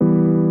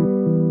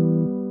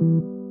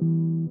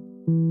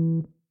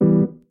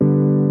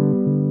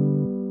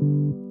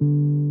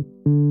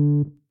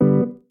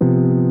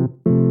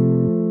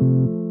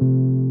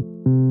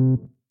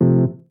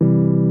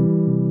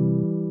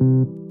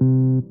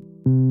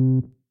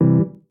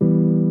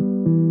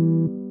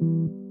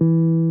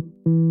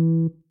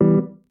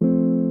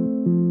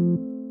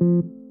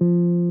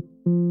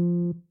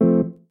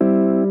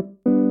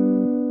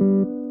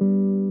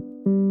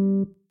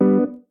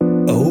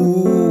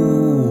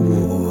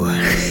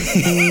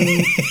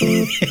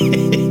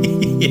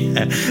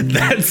Yeah,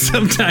 that's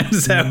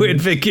sometimes how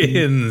it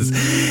begins.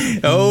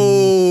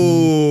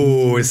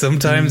 Oh,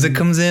 sometimes it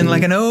comes in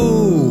like an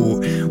oh,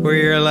 where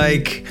you're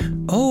like,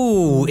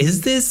 oh,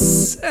 is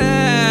this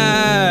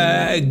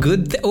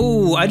good?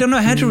 Oh, I don't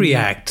know how to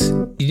react.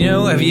 You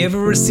know, have you ever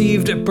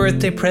received a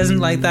birthday present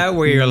like that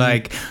where you're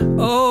like,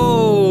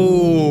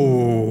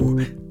 oh,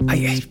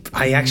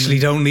 I actually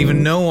don't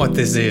even know what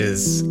this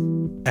is.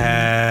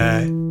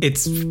 That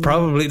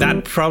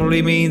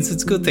probably means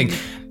it's a good thing.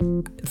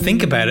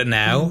 Think about it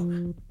now.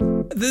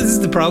 This is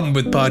the problem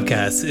with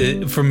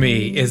podcasts for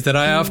me, is that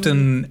I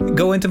often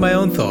go into my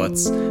own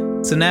thoughts.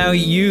 So now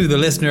you, the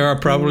listener, are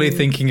probably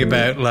thinking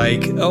about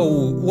like,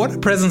 oh, what are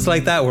presents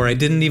like that where I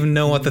didn't even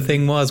know what the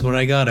thing was when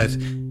I got it?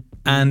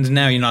 And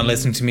now you're not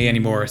listening to me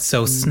anymore.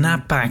 So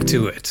snap back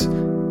to it,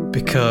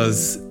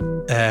 because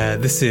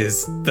this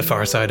is the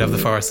far side of the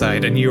far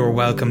side, and you're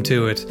welcome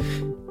to it.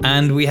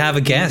 And we have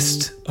a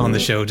guest on the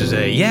show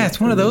today. Yeah,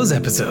 it's one of those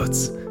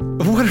episodes.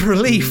 What a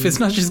relief. It's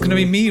not just going to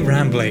be me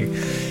rambling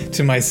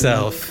to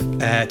myself,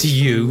 to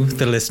you,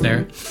 the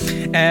listener.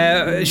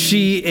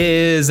 She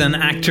is an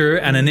actor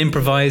and an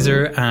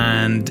improviser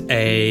and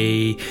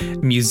a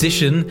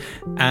musician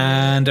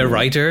and a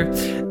writer.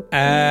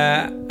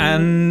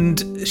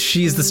 And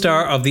she's the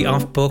star of the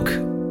Off Book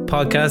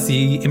podcast,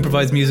 the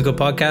improvised musical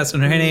podcast.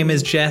 And her name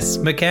is Jess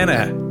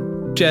McKenna.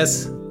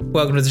 Jess,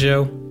 welcome to the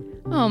show.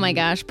 Oh my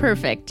gosh,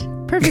 perfect.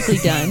 Perfectly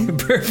done.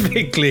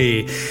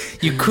 Perfectly.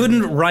 You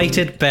couldn't write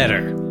it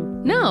better.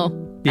 No,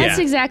 that's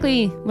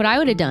exactly what I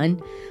would have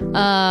done.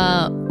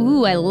 I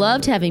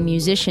loved having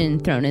musician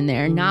thrown in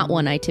there, not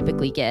one I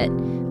typically get.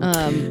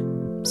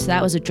 So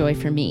that was a joy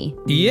for me.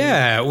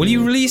 Yeah, well,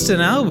 you released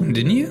an album,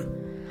 didn't you?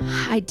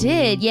 I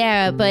did,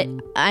 yeah, but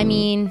I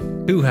mean...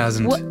 Who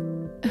hasn't?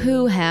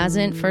 Who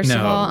hasn't, first of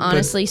all?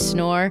 Honestly,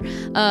 Snore.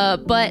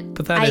 But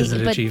that is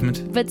an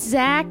achievement. But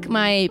Zach,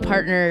 my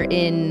partner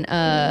in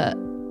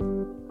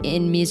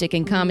music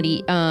and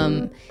comedy,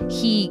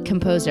 he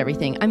composed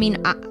everything. I mean,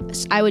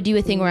 I would do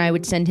a thing where I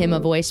would send him a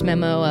voice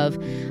memo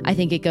of, I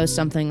think it goes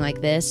something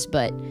like this,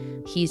 but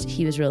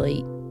he was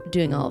really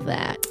doing all of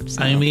that.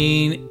 So. I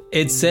mean,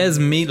 it says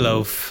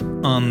Meatloaf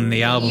on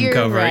the album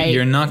cover. Right.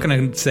 You're not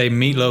going to say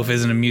Meatloaf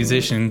isn't a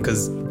musician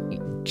because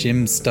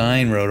Jim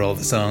Stein wrote all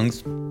the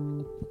songs.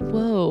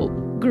 Whoa,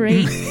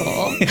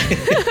 grateful.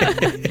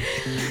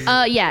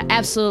 Yeah,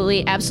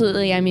 absolutely.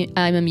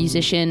 I'm a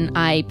musician.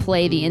 I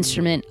play the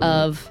instrument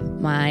of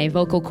my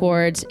vocal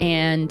cords,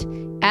 and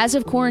as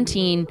of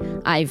quarantine,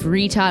 I've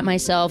retaught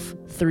myself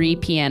 3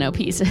 piano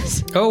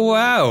pieces. Oh,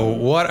 wow.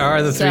 What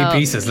are the 3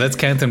 pieces? Let's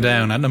count them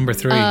down at number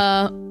 3.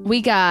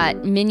 We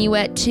got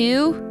Minuet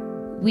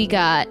 2, we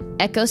got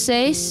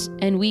Ecosace,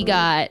 and we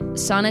got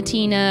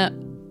Sonatina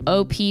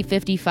OP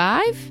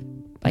 55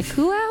 by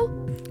Kulau.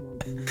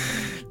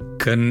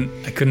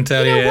 I couldn't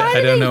tell you.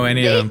 I don't know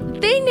any of them.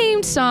 They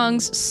named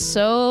songs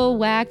so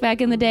whack back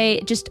in the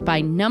day, just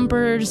by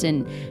numbers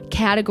and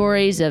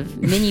categories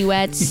of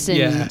minuets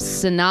and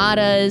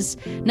sonatas.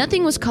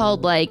 Nothing was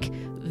called like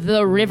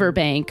the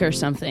Riverbank or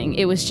something.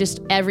 It was just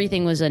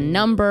everything was a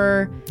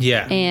number.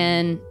 Yeah.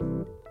 And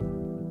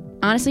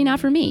honestly,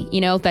 not for me.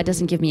 You know, that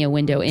doesn't give me a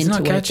window into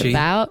what it's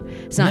about.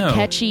 It's not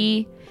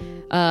catchy.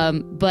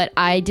 But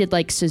I did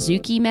like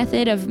Suzuki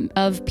method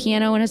of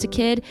piano when I was a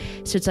kid.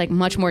 So it's like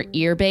much more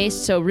ear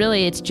based. So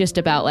really it's just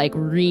about like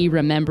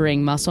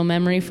remembering muscle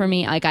memory for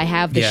me. Like I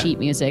have the sheet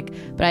music,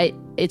 but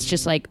it's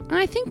just like,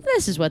 I think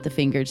this is what the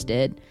fingers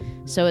did.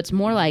 So it's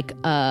more like,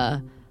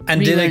 and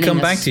did it come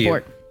back to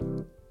you?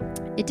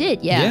 It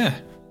did. Yeah. Yeah.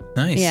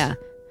 Nice. Yeah.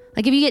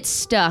 Like if you get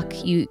stuck,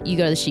 you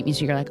go to the sheet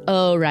music, you're like,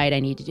 oh, right,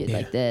 I need to do it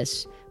like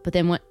this. But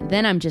then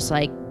I'm just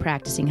like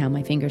practicing how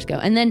my fingers go.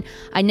 And then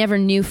I never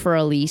knew for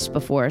Elise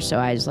before, so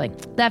I was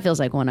like, that feels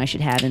like one I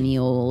should have in the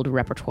old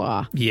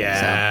repertoire.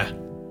 Yeah.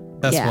 So,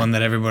 that's one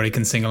that everybody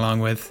can sing along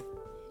with.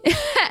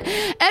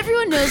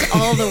 Everyone knows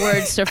all the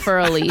words to Fur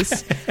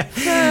Elise.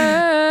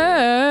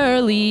 Fur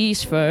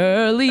Elise,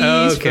 Fur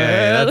Elise. Okay,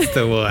 that's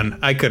the one.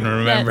 I couldn't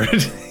remember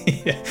it.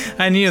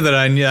 I knew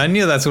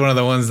that's one of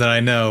the ones that I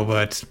know,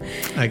 but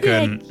I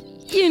couldn't.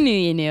 Yeah,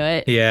 you knew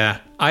it. Yeah.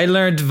 I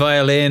learned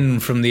violin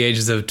from the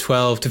ages of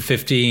 12 to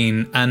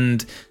 15,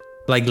 and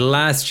like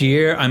last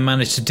year I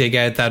managed to dig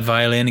out that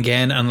violin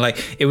again, and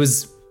like it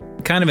was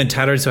kind of in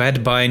tatters, so I had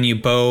to buy a new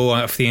bow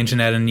off the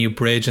internet and a new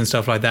bridge and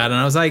stuff like that, and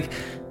I was like,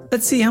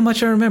 let's see how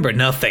much I remember.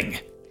 Nothing.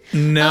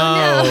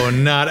 No,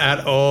 not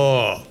at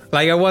all.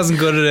 Like I wasn't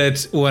good at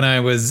it when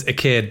I was a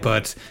kid,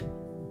 but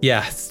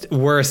yeah, it's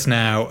worse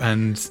now.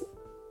 And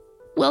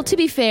well, to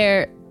be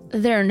fair,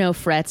 there are no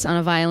frets on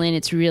a violin.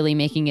 It's really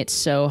making it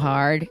so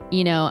hard.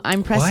 You know,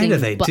 I'm pressing. Why do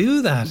they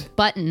do that?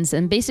 Buttons,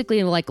 and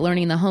basically like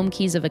learning the home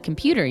keys of a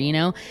computer. You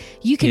know,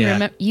 you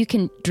can you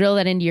can drill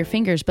that into your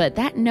fingers, but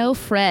that no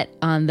fret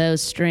on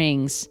those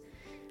strings,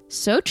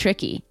 so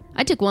tricky.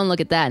 I took one look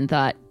at that and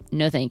thought,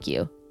 no, thank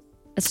you.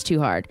 That's too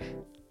hard.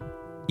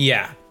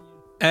 Yeah.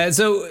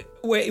 So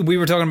wait, we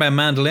were talking about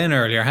mandolin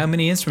earlier. How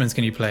many instruments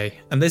can you play?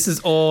 And this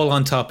is all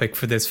on topic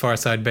for this Far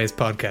Side based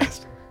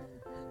podcast.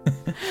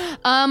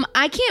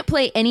 I can't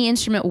play any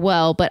instrument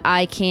well, but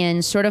I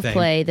can sort of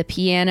play the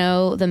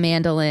piano, the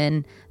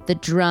mandolin, the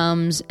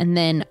drums, and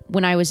then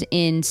when I was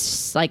in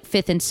like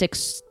 5th and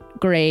 6th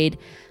grade,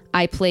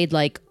 I played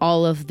like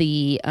all of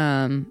the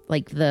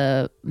like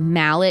the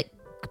mallet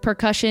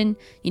percussion,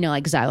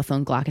 like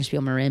xylophone,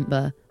 glockenspiel,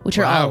 marimba, which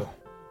are all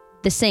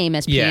the same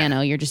as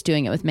piano. You're just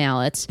doing it with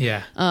mallets.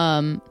 Yeah.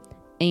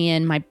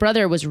 And my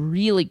brother was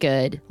really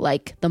good,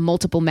 like the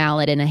multiple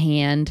mallet in a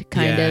hand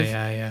kind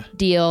of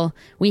deal.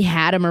 We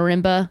had a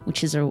marimba,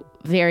 which is a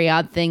very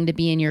odd thing to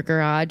be in your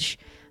garage.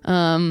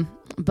 So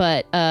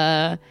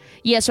I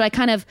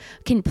kind of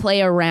can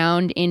play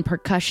around in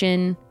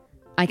percussion.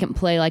 I can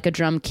play like a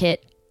drum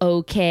kit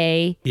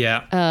okay.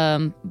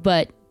 Yeah.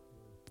 But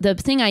the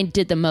thing I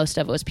did the most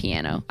of was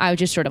piano. I was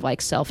just sort of like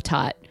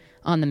self-taught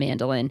on the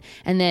mandolin.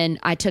 And then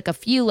I took a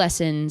few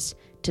lessons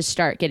to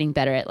start getting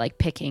better at like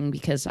picking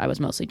because I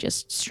was mostly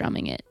just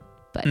strumming it.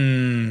 But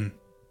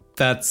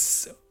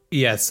that's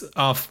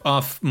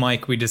off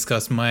mic we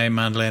discussed my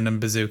mandolin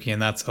and bouzouki, and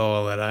that's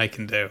all that I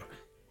can do.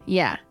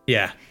 Yeah.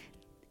 Yeah.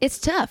 It's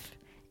tough.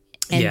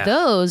 And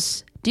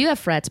those do have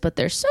frets, but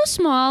they're so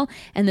small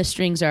and the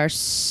strings are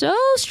so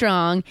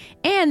strong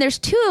and there's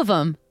 2 of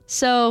them.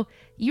 So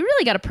you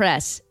really got to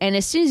press. And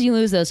as soon as you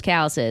lose those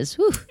calluses,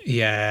 whew.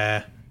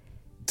 Yeah.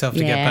 Tough to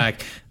get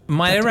back.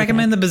 Might I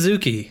recommend the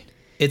bouzouki?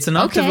 It's an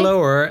octave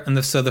lower,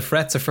 and so the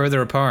frets are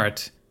further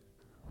apart.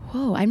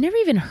 Whoa, I've never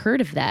even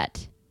heard of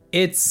that.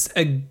 It's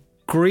a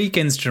Greek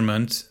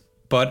instrument,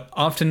 but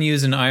often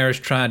used in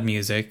Irish trad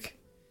music.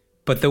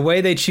 But the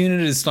way they tune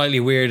it is slightly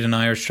weird in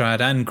Irish trad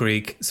and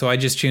Greek, so I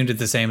just tuned it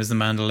the same as the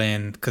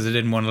mandolin because I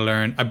didn't want to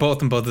learn. I bought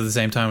them both at the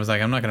same time. I was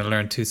like, I'm not going to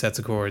learn 2 sets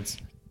of chords.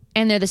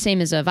 And they're the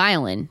same as a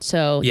violin,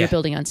 so you're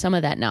building on some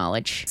of that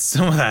knowledge.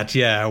 Some of that,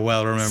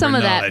 well-remembered some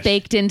of knowledge.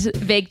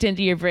 That baked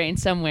into your brain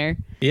somewhere.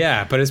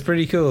 Yeah, but it's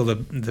pretty cool, the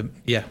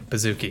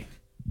bouzouki.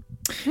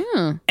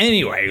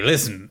 Anyway,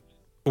 listen,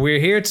 we're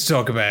here to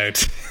talk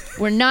about...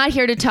 We're not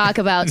here to talk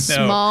about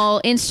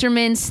small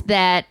instruments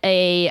that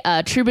a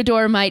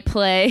troubadour might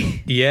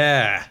play.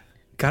 Yeah.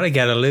 Gotta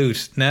get a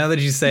lute. Now that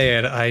you say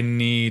it, I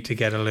need to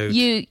get a lute.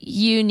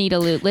 You need a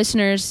lute.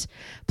 Listeners,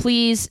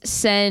 please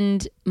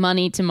send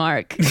money to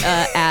Mark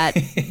at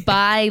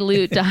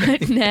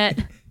buylute.net.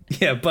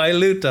 Yeah,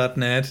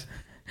 buylute.net.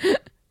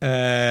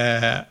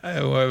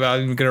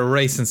 I'm going to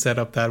race and set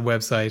up that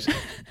website.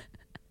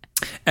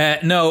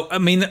 No, I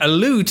mean, a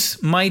lute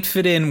might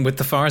fit in with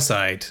the Far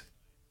Side.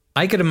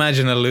 I could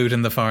imagine a lute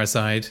in the Far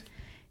Side.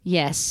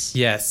 Yes.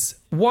 Yes.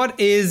 What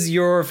is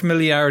your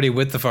familiarity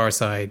with the Far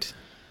Side?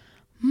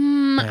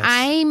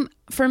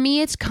 For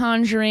me, it's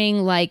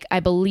Conjuring. Like,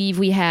 I believe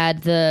we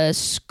had the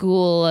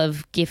School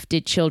of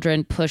Gifted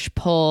Children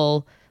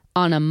push-pull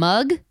on a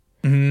mug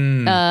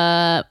in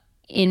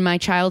my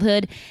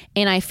childhood.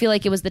 And I feel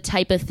like it was the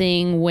type of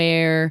thing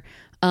where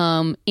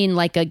in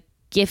like a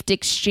gift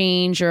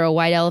exchange or a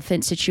white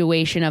elephant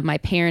situation of my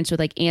parents with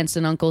like aunts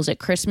and uncles at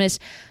Christmas,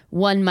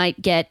 one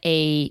might get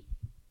a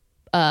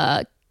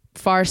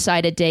Far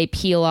Side a Day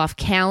peel-off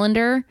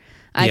calendar.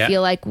 I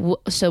feel like,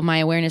 so my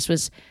awareness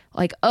was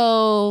like,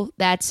 oh,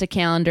 that's a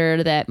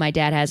calendar that my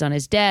dad has on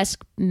his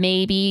desk,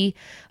 maybe.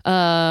 So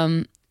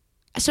not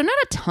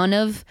a ton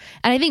of,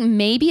 and I think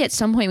maybe at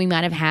some point we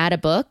might have had a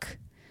book.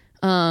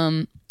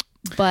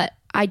 But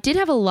I did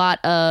have a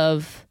lot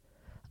of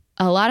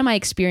my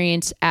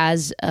experience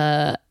as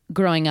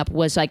growing up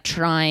was like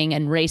trying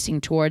and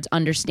racing towards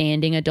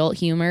understanding adult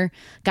humor.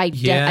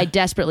 I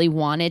desperately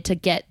wanted to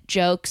get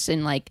jokes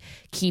and like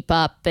keep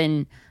up,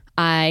 and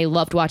I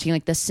loved watching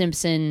like The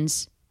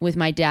Simpsons with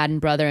my dad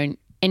and brother, and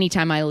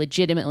anytime I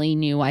legitimately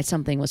knew why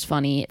something was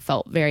funny, it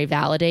felt very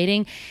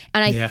validating.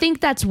 And I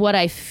think that's what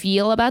I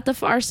feel about the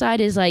Far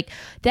Side is like,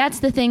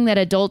 that's the thing that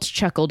adults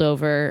chuckled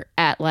over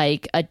at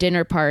like a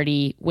dinner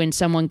party when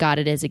someone got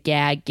it as a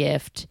gag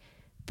gift.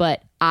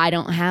 But I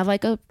don't have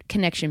like a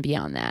connection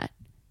beyond that.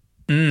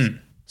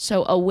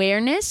 So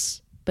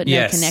awareness, but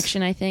no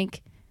connection, I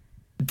think.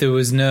 There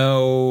was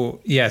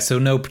no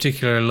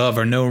particular love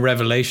or no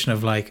revelation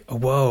of like, oh,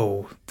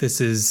 whoa,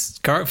 this is,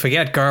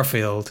 forget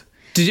Garfield.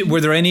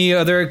 Were there any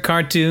other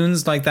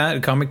cartoons like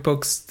that, comic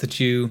books that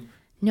you...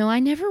 No, I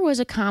never was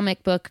a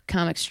comic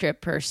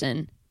strip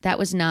person. That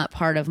was not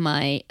part of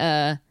my,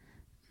 that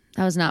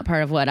was not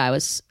part of what I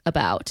was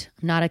about.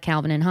 I'm not a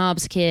Calvin and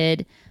Hobbes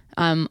kid.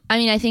 I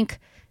mean, I think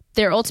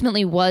there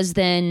ultimately was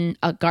then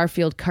a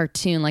Garfield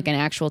cartoon, like an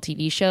actual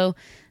TV show,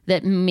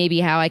 that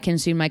maybe how I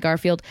consumed my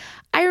Garfield.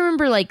 I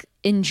remember like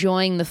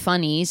enjoying the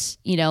funnies,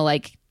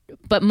 like,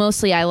 but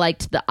mostly I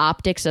liked the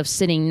optics of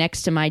sitting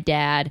next to my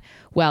dad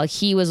while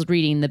he was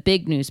reading the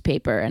big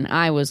newspaper and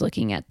I was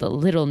looking at the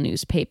little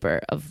newspaper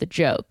of the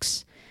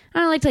jokes.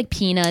 I liked like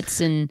Peanuts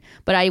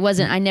but I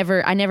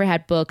never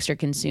had books or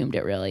consumed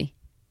it really.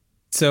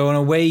 So in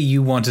a way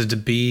you wanted to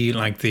be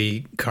like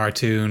the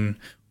cartoon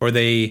or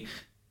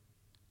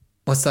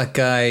what's that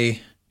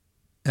guy?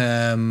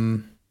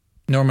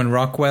 Norman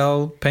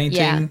Rockwell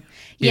painting.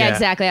 Yeah,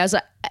 exactly.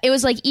 It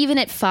was like, even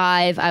at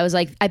 5, I was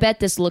like, I bet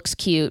this looks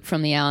cute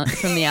from the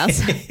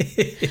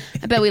outside.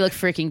 I bet we look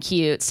freaking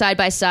cute. Side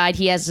by side,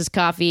 he has his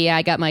coffee,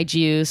 I got my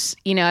juice.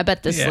 I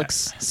bet this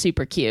looks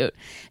super cute.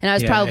 And I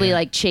was probably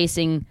like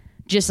chasing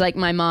just like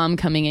my mom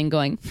coming in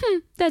going,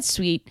 that's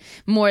sweet,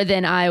 more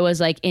than I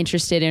was like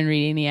interested in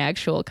reading the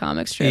actual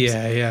comic strips.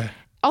 Yeah.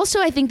 Also,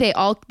 I think they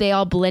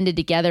all blended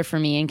together for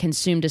me and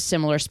consumed a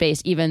similar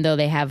space, even though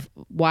they have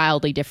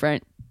wildly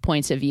different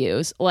points of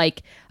views.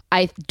 Like,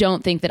 I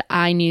don't think that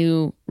I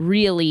knew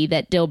really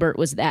that Dilbert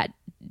was that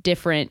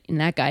different, and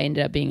that guy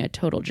ended up being a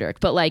total jerk.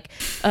 But like,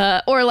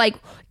 or like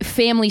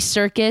Family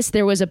Circus,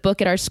 there was a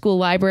book at our school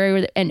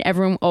library and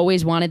everyone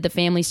always wanted the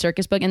Family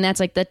Circus book, and that's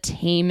like the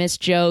tamest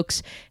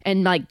jokes,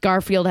 and like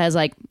Garfield has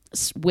like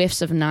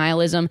whiffs of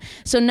nihilism.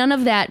 So none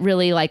of that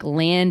really like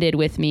landed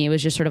with me. It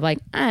was just sort of like,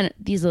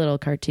 these little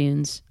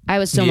cartoons. I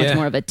was so much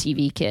more of a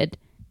TV kid,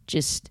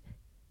 just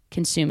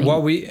consuming.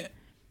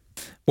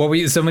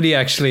 Somebody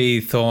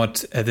actually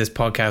thought this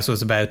podcast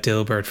was about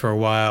Dilbert for a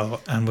while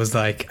and was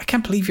like, I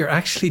can't believe you're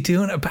actually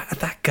doing it about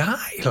that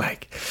guy.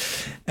 Like,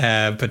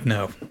 but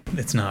no,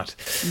 it's not.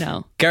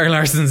 No. Gary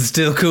Larson's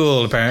still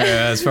cool,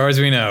 as far as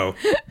we know.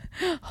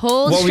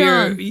 Hold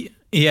strong.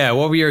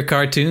 What were your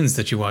cartoons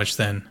that you watched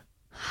then?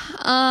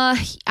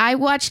 I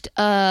watched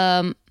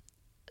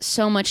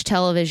so much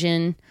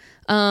television.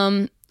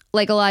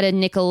 Like a lot of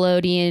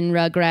Nickelodeon,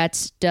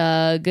 Rugrats,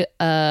 Doug,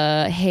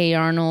 Hey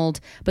Arnold.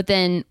 But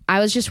then I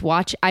was just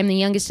I'm the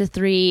youngest of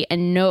 3,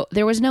 and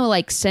there was no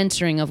like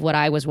censoring of what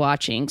I was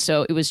watching.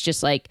 So it was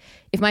just like,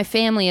 if my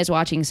family is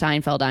watching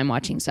Seinfeld, I'm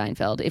watching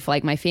Seinfeld. If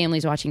like my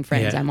family's watching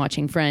Friends, I'm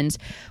watching Friends.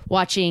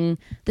 Watching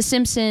The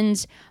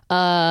Simpsons.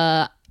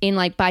 In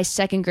like by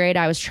 2nd grade,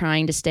 I was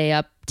trying to stay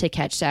up to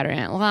catch Saturday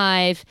Night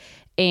Live.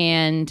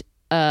 And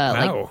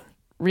like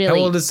really.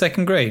 How old is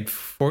 2nd grade?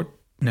 4?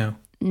 No.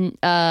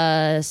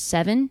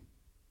 7.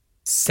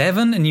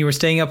 7, and you were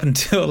staying up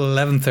until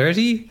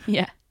 11:30?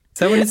 Yeah. Is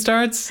that when it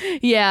starts?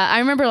 Yeah, I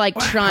remember like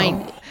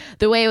trying.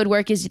 The way it would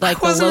work is like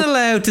I wasn't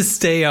allowed to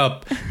stay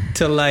up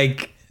till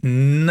like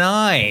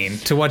 9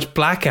 to watch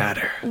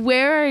Blackadder.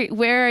 Where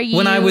are you?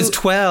 When I was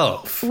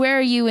 12. Where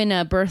are you in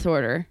a birth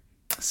order?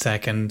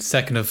 Second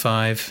of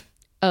 5.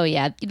 Oh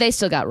yeah, they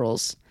still got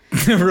rules.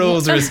 The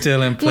rules are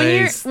still in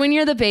place. When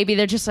you're the baby,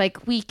 they're just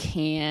like, we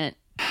can't.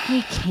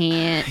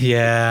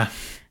 Yeah.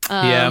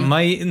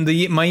 My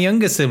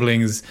youngest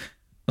siblings,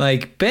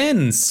 like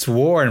Ben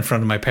swore in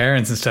front of my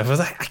parents and stuff. I was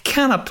like, I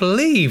cannot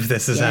believe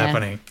this is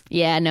happening.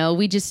 Yeah, no,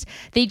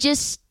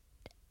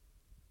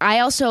 I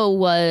also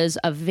was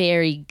a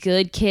very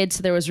good kid,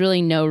 so there was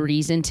really no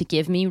reason to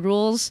give me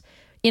rules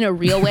in a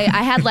real way.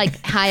 I had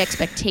like high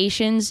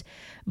expectations,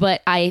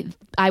 but I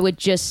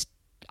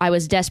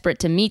was desperate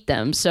to meet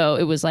them. So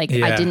it was like,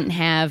 I didn't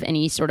have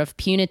any sort of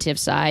punitive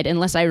side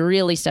unless I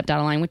really stepped out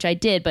of line, which I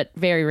did, but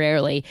very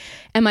rarely.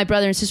 And my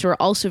brother and sister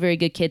were also very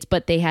good kids,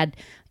 but they had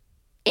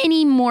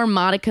any more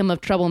modicum of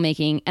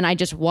troublemaking. And I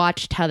just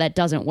watched how that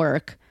doesn't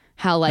work.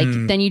 How like,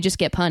 then you just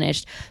get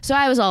punished. So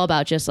I was all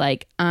about just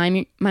like,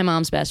 I'm my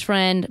mom's best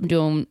friend.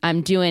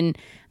 I'm doing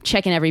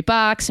checking every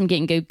box. I'm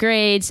getting good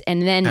grades.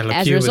 And then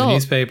as a result, with a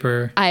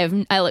newspaper. I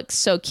look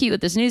so cute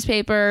with this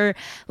newspaper.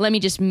 Let me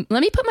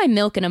put my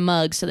milk in a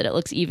mug so that it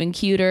looks even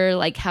cuter.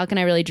 Like, how can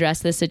I really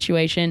dress this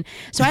situation?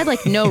 So I had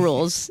like no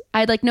rules.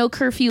 I had like no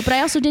curfew, but I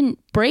also didn't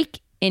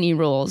break any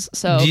rules.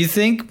 So do you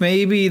think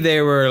maybe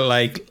they were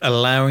like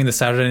allowing the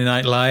Saturday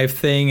Night Live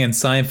thing and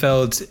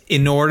Seinfeld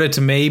in order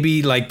to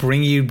maybe like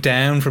bring you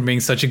down from being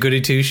such a goody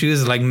two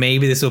shoes? Like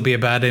maybe this will be a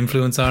bad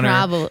influence on her.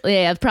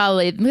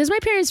 Probably because my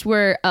parents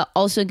were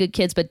also good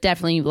kids, but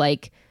definitely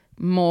like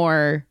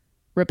more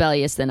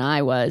rebellious than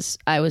I was.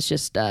 I was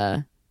just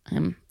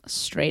I'm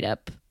straight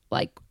up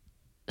like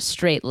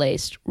straight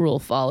laced rule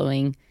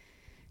following.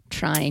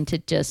 Trying to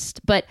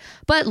just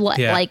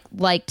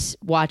liked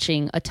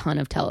watching a ton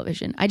of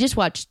television. I just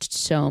watched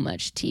so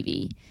much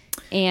TV,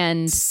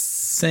 and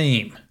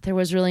same, there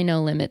was really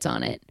no limits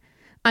on it.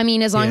 I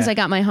mean, as long as I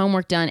got my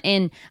homework done,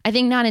 and I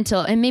think not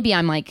until, and maybe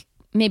I'm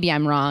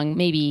wrong,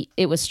 maybe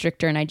it was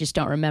stricter and I just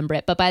don't remember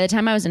it, but by the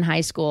time I was in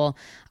high school,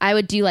 I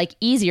would do like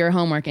easier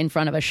homework in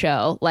front of a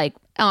show, like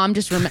I'm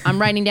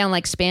writing down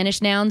like Spanish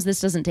nouns.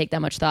 This doesn't take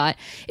that much thought.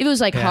 If it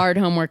was like hard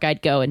homework,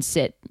 I'd go and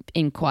sit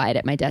in quiet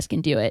at my desk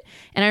and do it.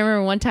 And I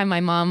remember one time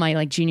my mom, my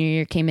like junior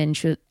year, came in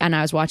and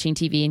I was watching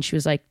TV and she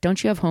was like,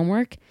 "Don't you have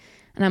homework?"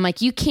 And I'm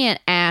like, "You can't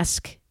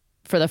ask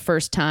for the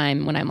first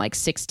time when I'm like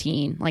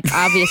 16. Like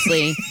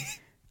obviously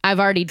I've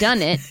already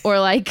done it, or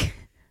like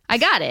I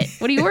got it.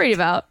 What are you worried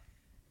about?"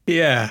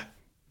 Yeah.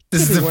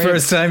 This is the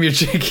first time you're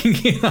checking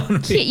in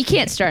on me. You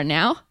can't start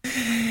now.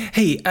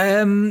 Hey,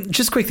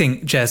 just a quick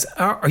thing, Jess.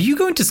 Are you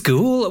going to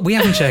school? We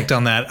haven't checked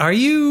on that. Are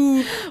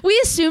you? We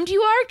assumed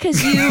you are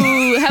because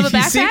you have a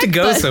backpack. You seem to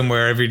go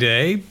somewhere every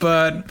day,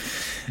 but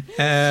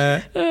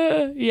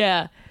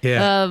yeah.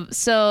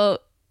 So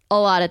a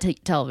lot of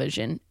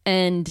television,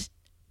 and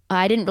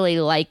I didn't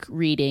really like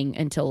reading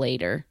until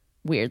later.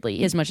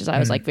 weirdly, as much as I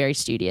was like very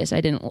studious.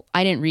 I didn't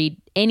read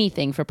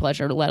anything for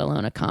pleasure, let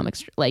alone a comic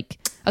like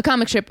a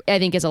comic strip. I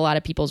think is a lot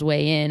of people's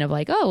way in of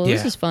like, oh, well,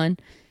 this is fun.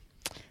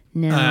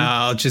 No,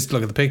 I'll just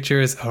look at the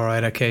pictures. All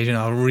right,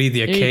 I'll read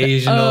the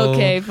occasional.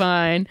 Okay,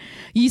 fine.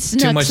 You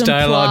snuck too much some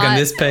dialogue plot. on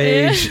this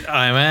page.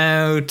 I'm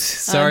out.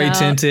 Sorry, I'm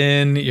out.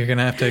 Tintin. You're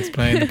gonna have to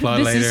explain the plot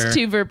This later. is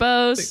too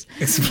verbose.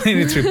 Explain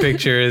it through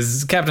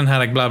pictures. Captain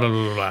Haddock. Blah blah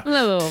blah blah blah.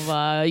 Blah, blah,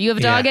 blah. You have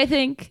a dog, Yeah. I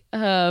think.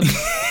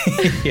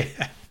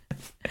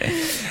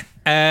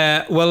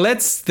 Yeah. Well,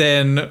 let's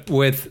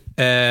take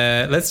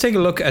a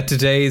look at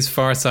today's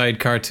Far Side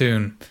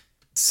cartoon.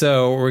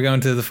 So we're going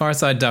to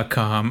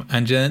thefarside.com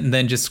and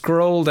then just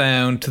scroll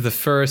down to the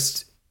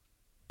first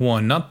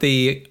one, not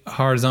the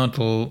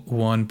horizontal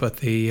one, but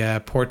the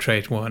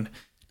portrait one.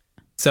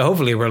 So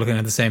hopefully we're looking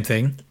at the same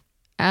thing.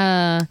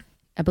 I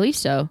believe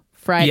so.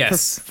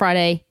 Yes.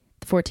 Friday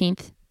the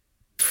 14th.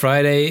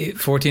 Friday,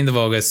 14th of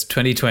August,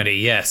 2020.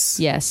 Yes.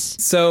 Yes.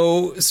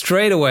 So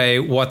straight away,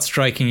 what's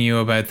striking you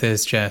about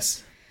this,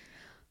 Jess?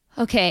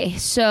 Okay,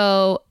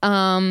 so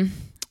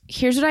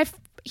here's what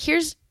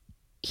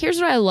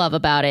I love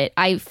about it.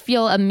 I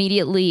feel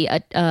immediately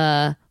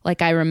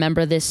like I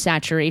remember this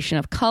saturation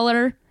of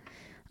color.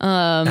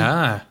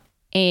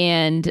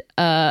 And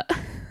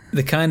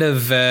the kind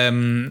of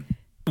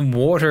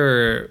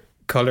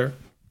watercolor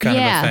kind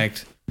of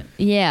effect.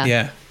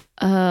 Yeah.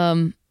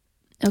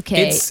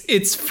 Okay.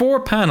 It's 4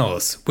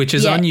 panels, which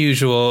is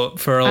unusual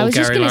for old Gary Larson. I was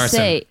just going to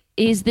say,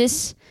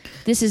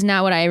 this is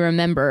not what I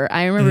remember.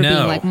 I remember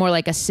being like more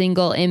like a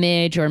single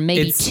image or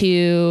maybe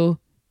 2.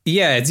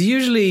 Yeah, it's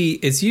usually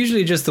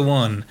just the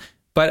one.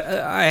 But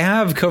I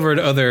have covered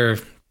other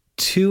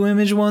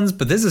 2-image ones,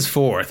 but this is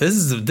 4. This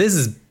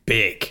is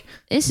big.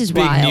 This is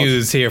big wild.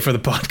 news here for the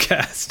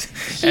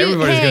podcast.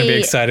 Everybody's going to be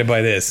excited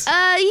by this. You got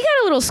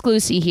a little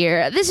exclusive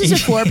here. This is a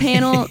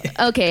 4-panel.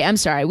 Okay, I'm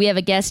sorry. We have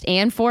a guest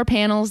and 4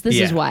 panels. This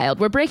is wild.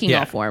 We're breaking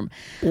all form.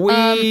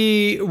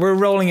 We're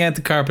rolling out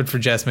the carpet for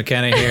Jess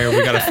McKenna here.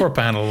 We got a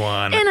 4-panel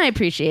one, and I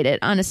appreciate it,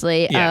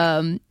 honestly.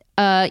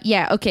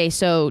 Yeah. Okay.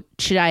 So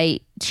should I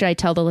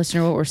tell the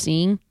listener what we're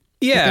seeing?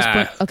 Yeah. At this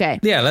point? Okay.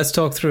 Yeah. Let's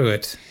talk through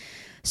it.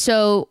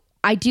 So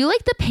I do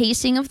like the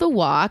pacing of the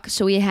walk.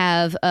 So we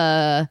have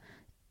a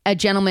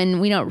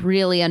gentleman, we don't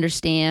really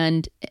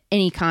understand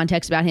any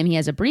context about him. He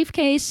has a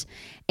briefcase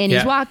and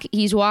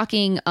he's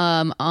walking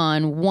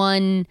on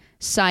one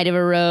side of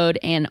a road,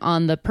 and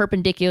on the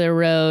perpendicular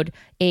road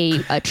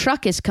a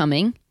truck is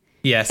coming.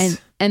 Yes.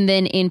 And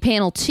then in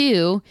panel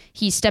 2,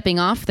 he's stepping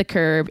off the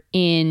curb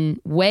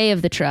in way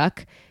of the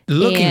truck,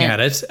 looking at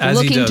it as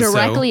he does looking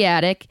directly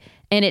at it,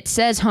 and it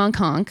says honk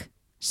honk.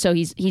 So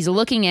he's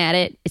looking at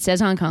it. It says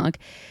honk honk.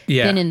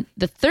 Yeah. Then in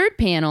the third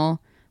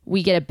panel,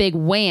 we get a big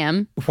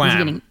wham.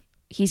 Wham.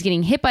 He's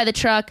getting hit by the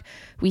truck.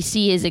 We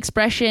see his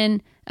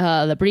expression,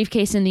 the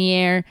briefcase in the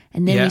air,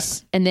 and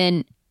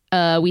then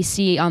we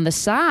see on the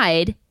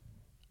side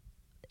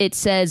it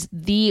says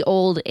the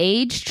old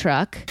age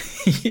truck.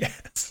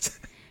 Yes.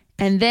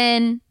 And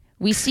then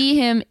we see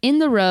him in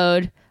the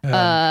road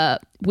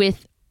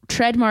with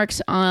tread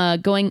marks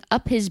going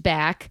up his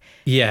back.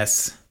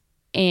 Yes.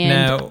 And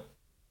now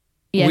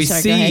we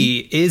see,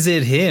 is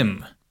it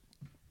him?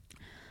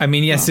 I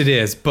mean, yes, it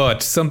is,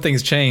 but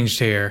something's changed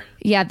here.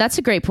 Yeah, that's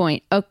a great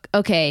point.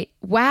 Okay.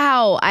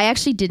 Wow. I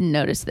actually didn't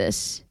notice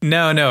this.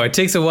 No. It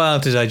takes a while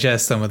to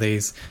digest some of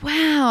these.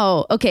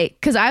 Wow. Okay.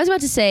 Because I was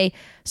about to say,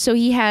 so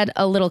he had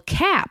a little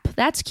cap.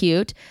 That's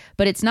cute,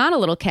 but it's not a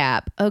little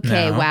cap.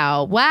 Okay.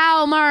 No.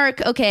 Wow, Mark.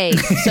 Okay.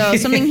 So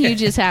something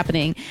huge is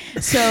happening.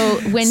 So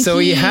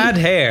he had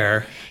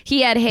hair.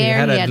 He had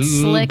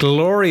slick,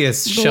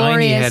 glorious,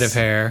 shiny head of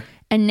hair.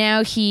 And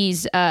now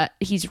he's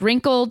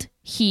wrinkled.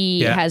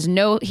 He has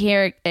no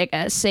hair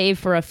save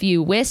for a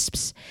few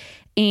wisps.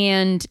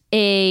 And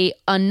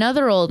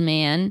another old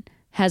man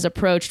has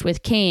approached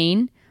with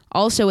cane,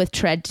 also with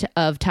tread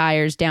of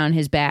tires down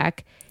his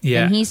back.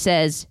 Yeah. And he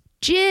says,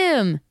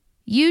 "Jim,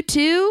 you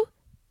too?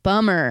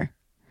 Bummer."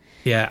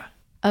 Yeah.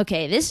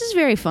 Okay, this is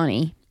very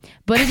funny.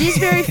 But it is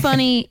very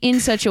funny in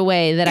such a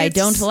way that I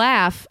don't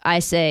laugh. I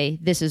say,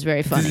 this is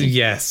very funny.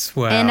 Yes,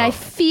 well. And I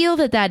feel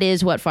that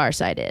is what Far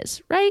Side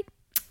is, right?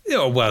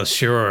 Oh, well,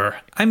 sure.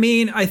 I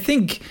mean, I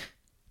think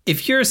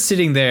if you're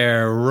sitting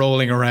there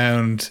rolling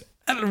around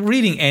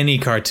reading any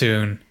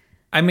cartoon,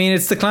 I mean,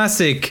 it's the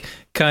classic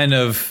kind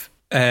of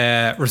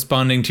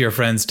responding to your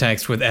friend's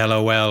text with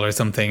LOL or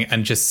something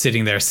and just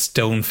sitting there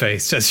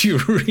stone-faced as you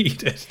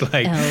read it.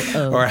 Like,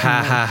 LOL. Or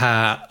ha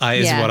ha ha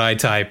is what I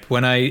type.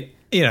 When I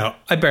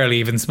barely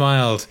even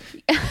smiled.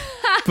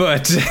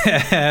 But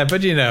I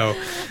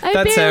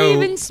that's barely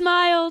how even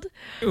smiled.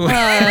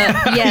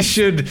 I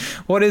should.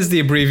 What is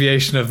the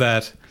abbreviation of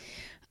that?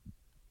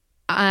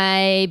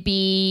 IBES.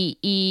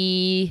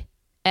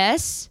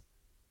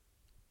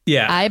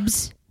 Yeah,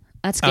 IBS.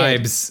 That's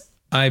good. IBS.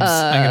 I'm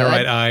gonna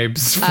write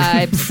IBS.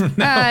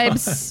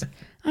 IBS.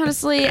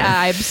 Honestly,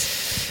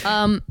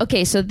 IBS.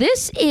 Okay, so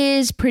this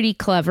is pretty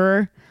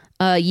clever.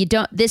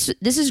 This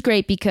is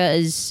great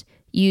because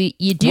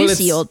You do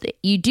see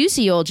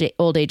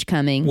old age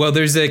coming. Well,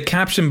 there's a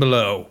caption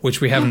below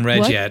which we haven't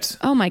read What? yet.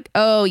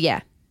 Oh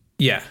yeah.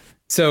 Yeah.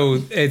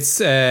 So it's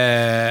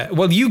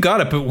well, you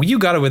got it, but you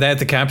got it without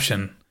the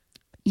caption.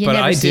 You but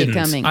never I see didn't.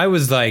 it coming. I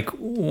was like,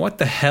 "What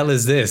the hell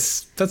is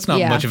this? That's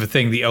not much of a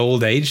thing." The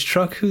old age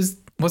truck.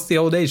 What's the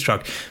old age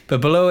truck?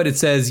 But below it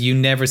says, "You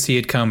never see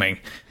it coming,"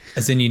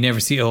 as in you never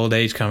see old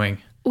age coming.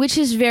 Which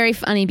is very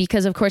funny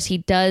because, of course, he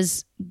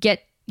does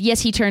get.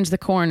 Yes, he turns the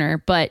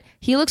corner, but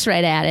he looks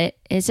right at it.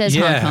 It says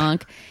honk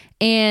honk.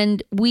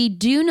 And we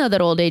do know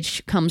that old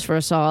age comes for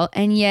us all,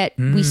 and yet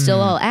we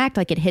still all act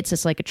like it hits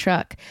us like a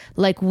truck.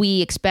 Like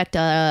we expect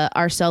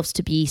ourselves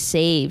to be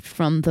saved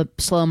from the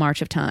slow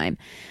march of time.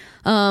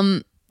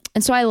 And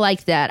so I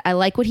like that. I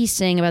like what he's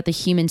saying about the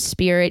human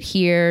spirit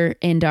here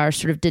and our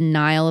sort of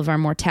denial of our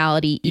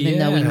mortality, even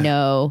though we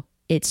know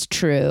it's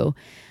true.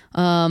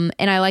 And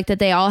I like that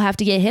they all have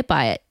to get hit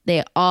by it.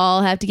 They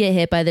all have to get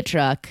hit by the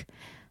truck.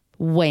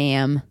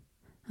 Wham.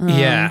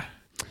 Yeah.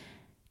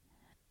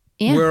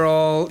 We're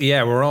all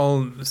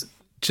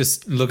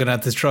just looking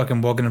at this truck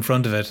and walking in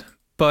front of it.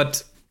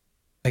 But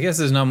I guess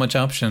there's not much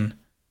option.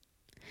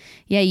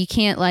 Yeah, you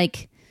can't I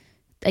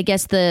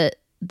guess the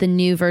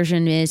new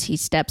version is he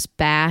steps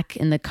back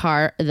and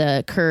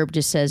the curb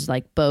just says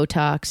like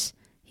Botox.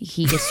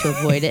 He gets to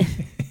avoid it.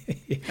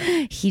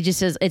 He just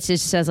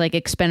says like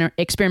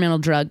experimental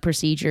drug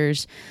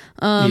procedures.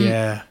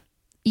 Yeah,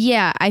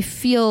 I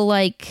feel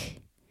like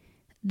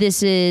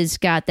this is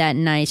got that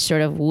nice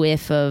sort of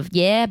whiff of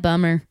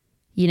bummer.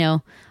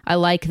 I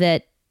like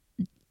that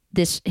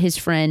his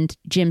friend,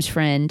 Jim's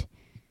friend,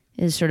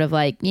 is sort of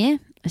like, I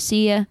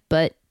see ya,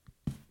 but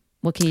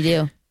what can you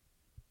do?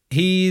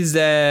 He's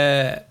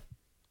that's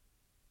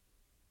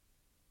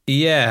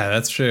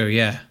true.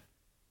 Yeah.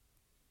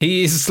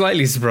 He's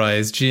slightly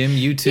surprised. Jim,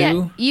 you too?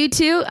 Yeah, you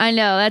too? I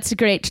know. That's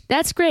great.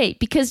 That's great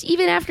because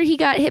even after he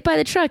got hit by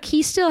the truck,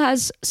 he still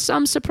has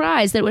some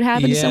surprise that would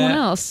happen to someone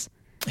else.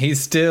 He's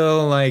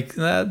still like,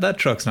 that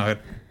truck's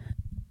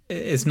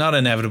it's not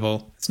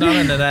inevitable. It's not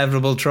an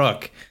inevitable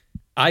truck.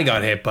 I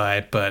got hit by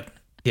it, but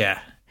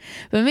yeah.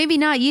 But maybe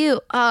not you.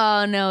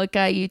 Oh no, it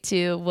got you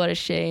too. What a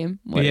shame.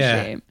 What a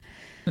shame.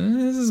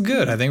 This is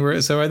good. I think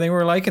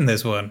we're liking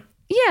this one.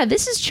 Yeah,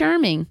 this is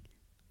charming.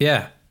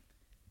 Yeah.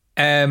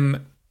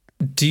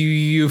 Do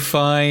you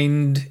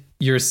find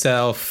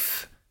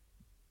yourself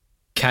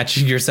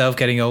catching yourself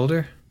getting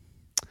older?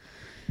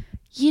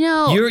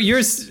 You're what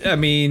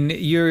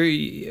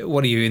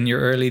are you, in your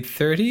early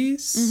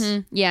 30s?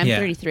 Mm-hmm. Yeah, I'm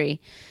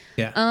 33.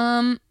 Yeah.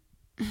 I'm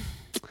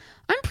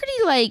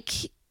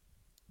pretty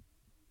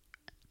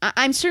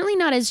I'm certainly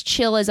not as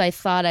chill as I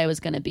thought I was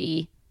going to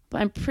be,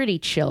 but I'm pretty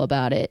chill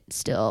about it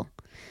still.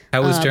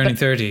 How was turning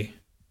 30?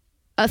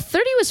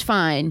 30 was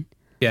fine.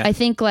 Yeah. I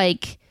think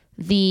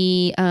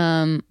the,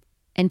 and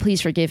please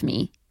forgive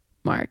me,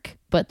 Mark,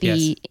 but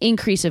the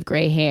increase of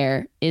gray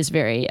hair is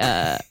very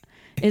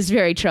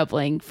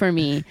troubling for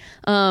me,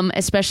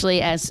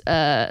 especially as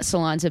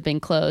salons have been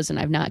closed and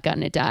I've not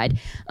gotten it dyed.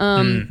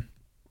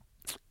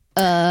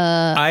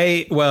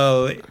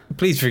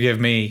 Please forgive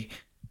me.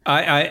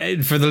 I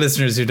for the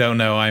listeners who don't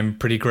know, I'm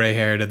pretty gray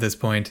haired at this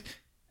point.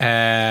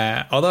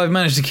 Although I've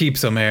managed to keep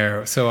some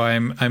hair, so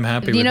I'm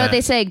happy with that. You know what they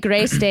say,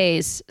 gray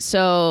stays.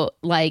 So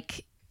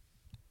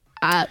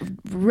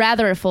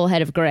rather a full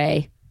head of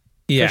gray.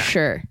 Yeah. For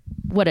sure.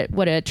 What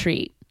a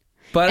treat.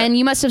 And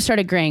you must have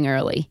started graying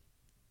early.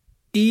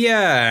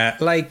 Yeah,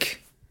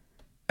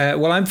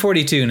 I'm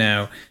 42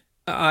 now.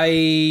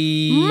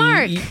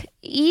 Mark,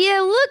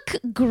 you look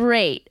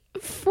great.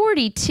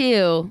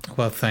 42.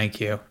 Well, thank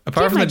you.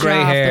 Apart from the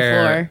gray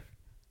hair.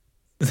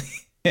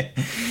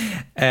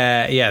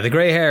 The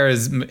gray hair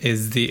is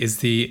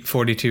the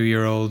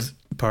 42-year-old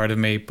part of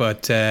me,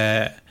 but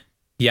I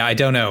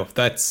don't know.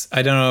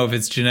 I don't know if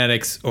it's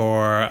genetics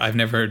or I've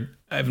never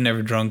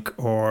drunk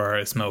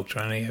or smoked or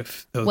any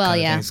of those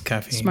kind of things.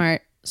 Caffeine.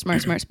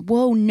 Smart.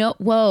 Whoa,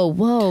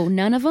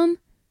 none of them?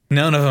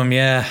 None of them,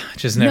 yeah.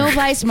 Just never. No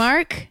vice,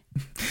 Mark?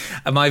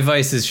 My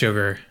vice is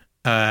sugar.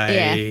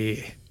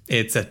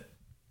 It's a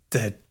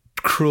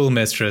cruel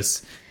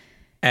mistress.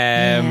 What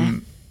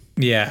I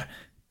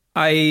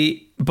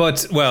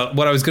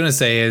was going to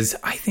say is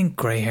I think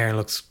gray hair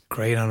looks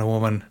great on a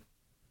woman.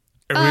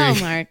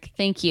 Mark,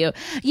 thank you.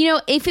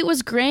 If it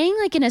was graying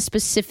in a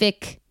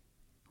specific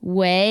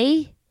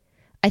way,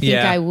 I think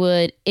I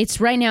would.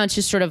 Right now it's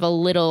just sort of a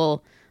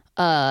little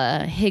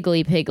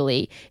higgly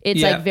piggly.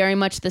 It's very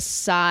much the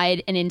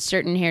side, and in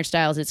certain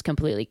hairstyles it's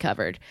completely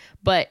covered.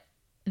 But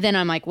then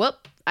I'm like,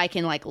 whoop, I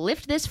can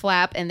lift this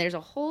flap and there's a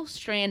whole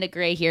strand of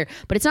gray here,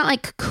 but it's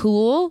not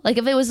cool.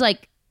 If it was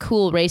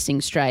cool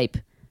racing stripe,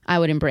 I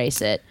would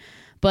embrace it.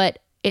 But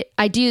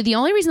the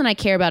only reason that I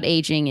care about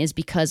aging is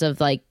because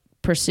of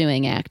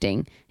pursuing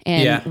acting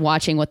and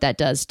watching what that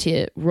does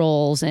to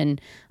roles.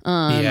 And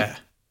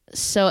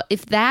so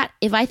if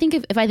I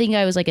think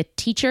I was a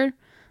teacher,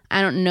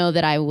 I don't know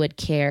that I would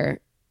care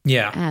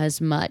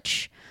as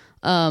much.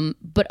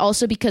 But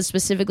also because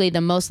specifically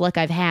the most luck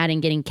I've had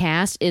in getting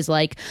cast is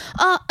like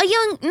a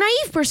young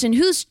naive person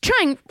who's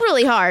trying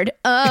really hard.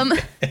 And boy,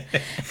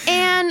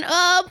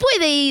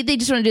 they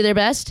just want to do their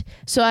best.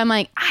 So I'm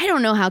like, I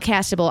don't know how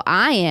castable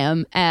I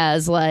am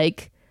as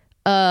like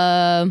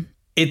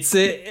it's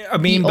I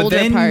mean, but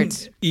then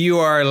parts. You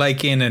are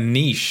like in a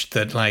niche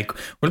that like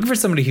we're looking for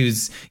somebody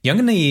who's young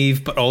and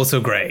naive, but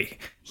also grey.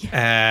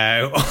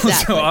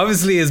 Also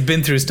obviously has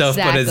been through stuff,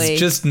 but has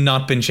just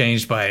not been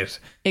changed by it.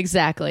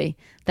 Exactly.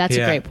 That's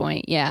a great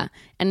point. Yeah.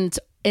 And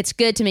it's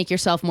good to make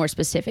yourself more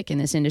specific in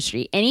this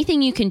industry.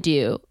 Anything you can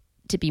do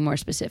to be more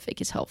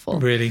specific is helpful.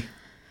 Really?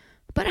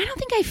 But I don't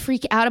think I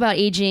freak out about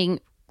aging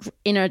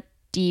in a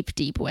deep,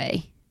 deep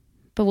way.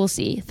 But we'll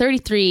see.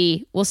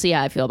 33, we'll see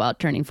how I feel about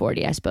turning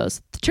 40, I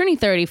suppose. Turning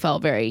 30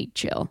 felt very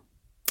chill.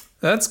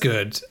 That's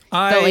good.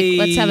 Felt like,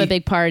 let's have a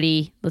big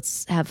party.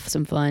 Let's have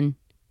some fun.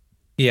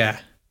 Yeah.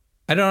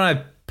 I don't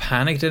know, I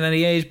panicked at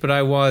any age, but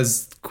I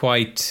was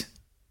quite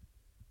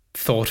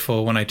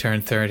thoughtful when I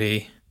turned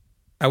 30.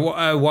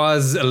 I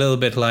was a little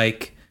bit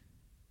like,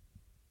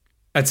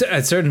 at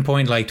a certain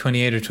point, like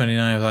 28 or 29,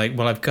 I was like,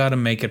 well, I've got to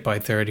make it by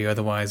 30,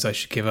 otherwise I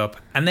should give up.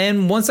 And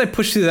then once I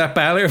pushed through that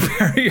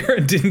barrier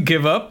and didn't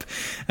give up,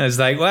 I was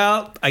like,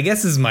 well, I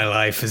guess this is my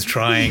life, is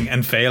trying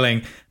and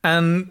failing.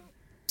 And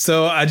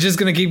so I'm just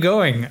going to keep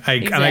going.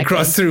 And I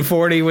crossed through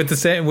 40 with the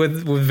same,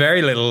 with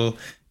very little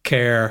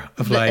care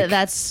of like,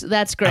 that's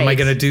great. Am I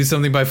going to do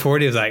something by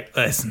 40? I was like,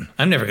 listen,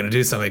 I'm never going to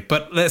do something,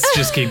 but let's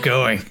just keep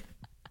going.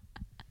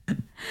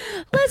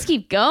 Let's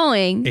keep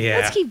going. Yeah.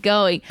 Let's keep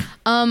going.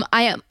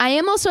 I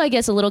am also, I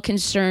guess, a little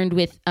concerned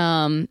with,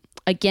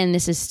 again,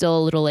 this is still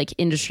a little like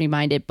industry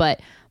minded,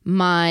 but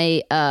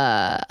my,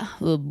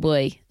 oh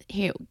boy,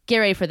 here, get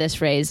ready for this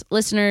phrase.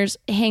 Listeners,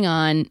 hang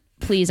on,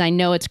 please. I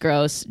know it's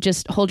gross.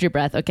 Just hold your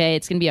breath. Okay.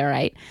 It's going to be all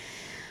right.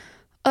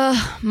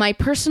 My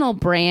personal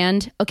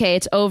brand. Okay,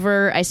 it's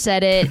over. I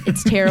said it.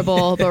 It's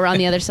terrible, but we're on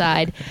the other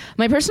side.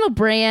 My personal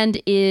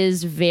brand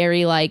is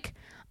very like,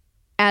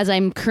 as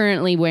I'm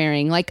currently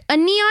wearing, like a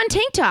neon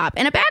tank top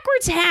and a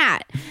backwards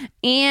hat.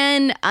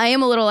 And I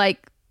am a little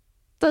like,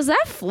 does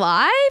that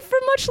fly for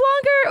much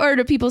longer? Or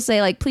do people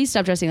say like, please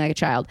stop dressing like a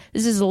child?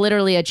 This is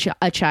literally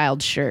a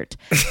child's shirt.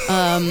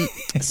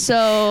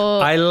 So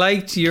I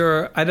liked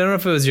I don't know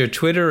if it was your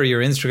Twitter or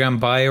your Instagram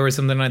bio or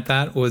something like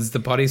that, was the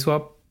body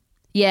swap.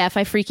 Yeah, if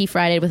I Freaky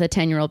Friday with a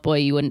 10-year-old boy,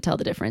 you wouldn't tell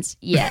the difference.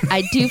 Yeah,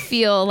 I do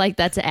feel like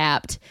that's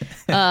apt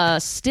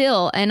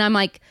still. And I'm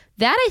like,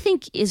 that I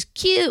think is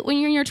cute when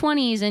you're in your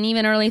 20s and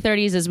even early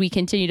 30s as we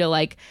continue to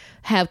like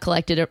have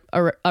collected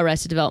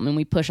Arrested Development.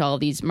 We push all of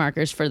these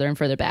markers further and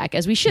further back,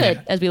 as we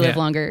should, as we live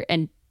longer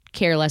and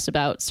care less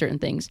about certain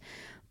things.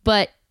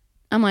 But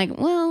I'm like,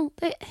 well,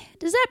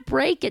 does that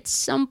break at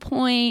some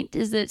point?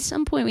 Is that at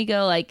some point we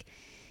go like,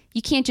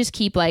 you can't just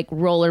keep like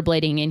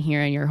rollerblading in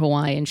here in your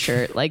Hawaiian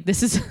shirt. Like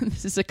this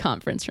is a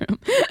conference room.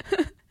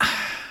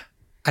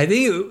 I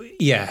think,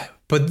 yeah.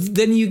 But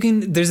then you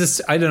can, there's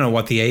this, I don't know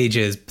what the age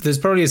is, but there's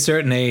probably a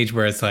certain age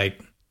where it's like,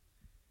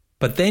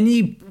 but then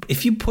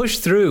if you push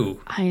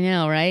through. I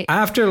know, right?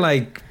 After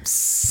like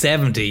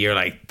 70, you're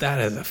like, that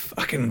is a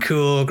fucking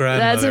cool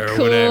grandmother or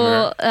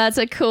whatever. That's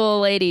a cool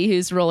lady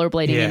who's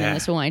rollerblading in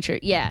this Hawaiian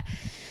shirt. Yeah.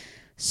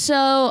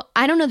 So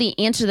I don't know the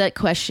answer to that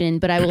question,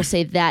 but I will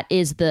say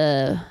that's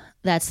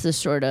the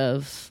sort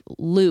of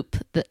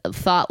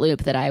thought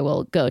loop that I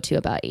will go to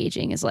about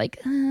aging is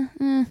like,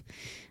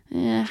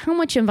 how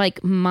much of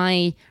like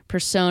my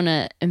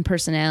persona and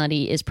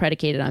personality is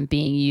predicated on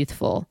being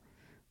youthful?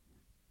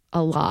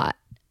 A lot,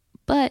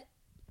 but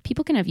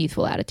people can have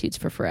youthful attitudes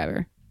for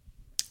forever.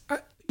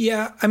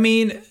 Yeah. I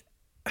mean,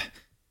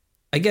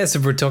 I guess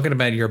if we're talking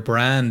about your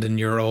brand and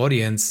your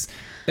audience,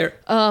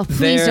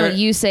 please don't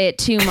you say it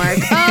too, Mark.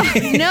 Oh,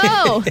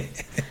 no.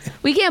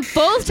 We can't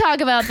both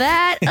talk about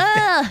that.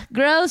 Ugh,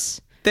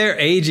 gross. They're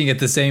aging at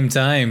the same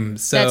time.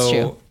 So, that's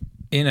true.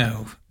 You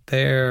know,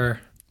 they're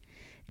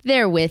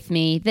with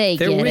me. They're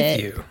get with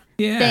it. You.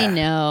 Yeah. They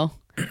know.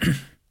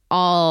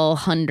 All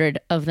 100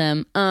 of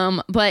them.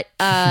 But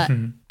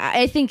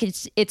I think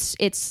it's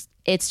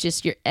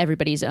just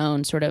everybody's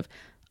own sort of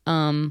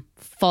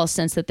false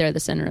sense that they're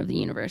the center of the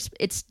universe.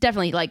 It's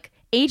definitely like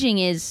aging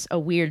is a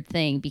weird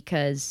thing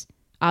because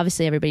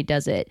obviously everybody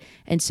does it.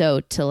 And so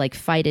to like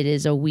fight it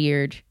is a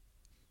weird,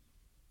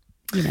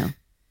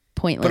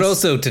 pointless. But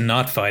also to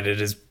not fight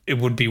it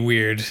would be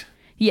weird.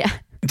 Yeah.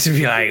 To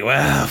be like,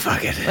 well,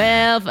 fuck it.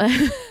 Well,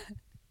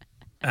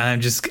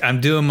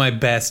 I'm doing my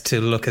best to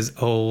look as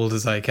old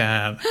as I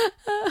can.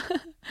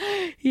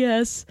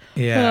 Yes.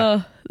 Yeah.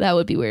 Oh, that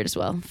would be weird as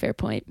well. Fair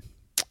point.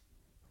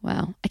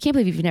 Wow. I can't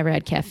believe you've never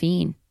had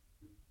caffeine.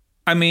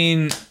 I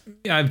mean,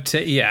 I've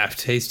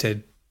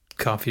tasted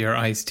coffee or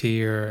iced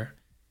tea or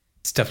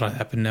stuff like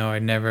that, but no, I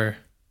never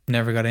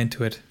got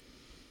into it.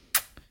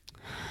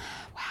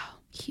 Wow.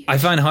 Huge. I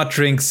find hot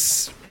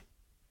drinks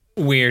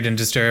weird and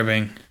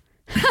disturbing.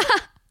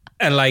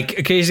 And like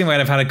occasionally when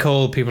I've had a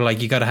cold, people are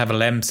like, you got to have a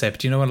lemon sip.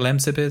 Do you know what a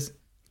lemon sip is?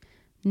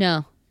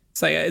 No.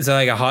 It's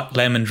like a hot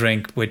lemon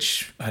drink,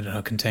 which I don't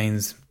know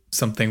contains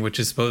something which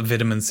is supposed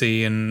vitamin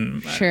C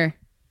and Sure.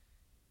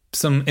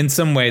 in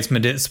some ways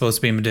it's supposed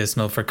to be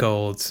medicinal for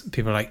colds.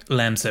 People are like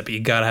Lemsip, you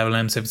gotta have a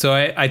Lemsip. So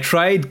I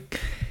tried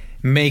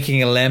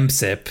making a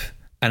Lemsip,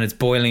 and it's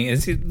boiling.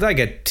 It's like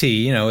a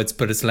tea, you know.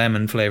 But it's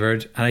lemon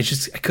flavored, and I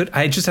just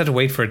had to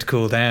wait for it to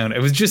cool down.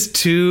 It was just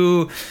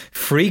too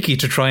freaky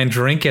to try and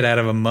drink it out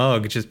of a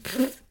mug. Just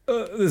this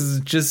is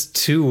just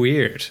too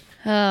weird.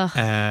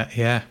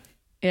 Yeah.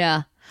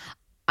 Yeah.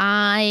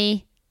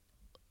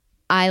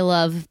 I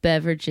love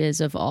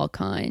beverages of all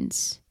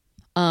kinds.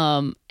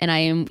 And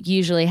I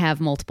usually have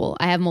multiple.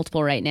 I have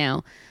multiple right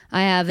now.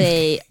 I have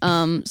a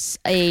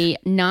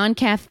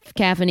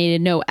non-caffeinated,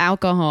 no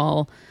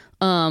alcohol,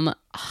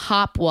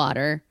 hop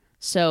water.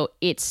 So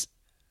it's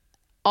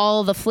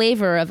all the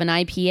flavor of an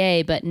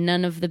IPA, but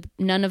none of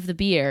the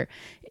beer,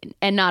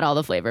 and not all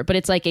the flavor, but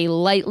it's like a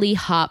lightly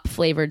hop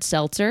flavored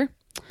seltzer.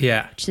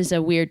 Yeah. Which is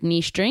a weird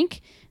niche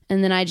drink.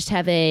 And then I just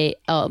have a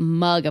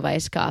mug of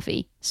iced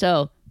coffee.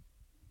 So,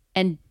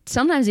 and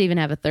sometimes I even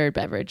have a third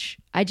beverage.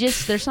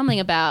 There's something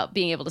about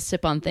being able to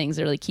sip on things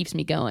that really keeps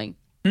me going.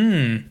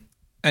 And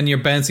you're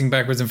bouncing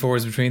backwards and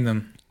forwards between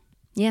them.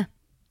 Yeah.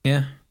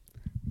 Yeah.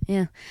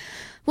 Yeah.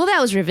 Well, that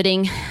was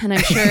riveting, and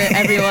I'm sure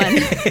everyone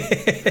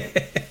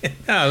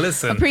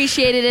listen,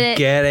 appreciated it.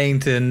 Getting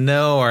to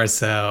know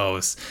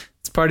ourselves.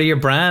 It's part of your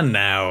brand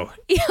now.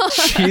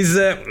 She's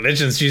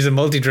a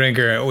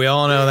multi-drinker. We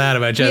all know that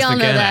about Jess McKenna.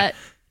 We all know that.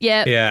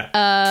 Yep.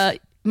 Yeah.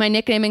 My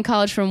nickname in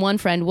college from one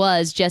friend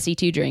was Jessie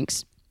Two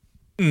Drinks.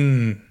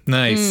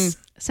 Nice.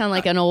 Sound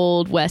like an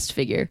old West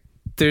figure.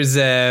 There's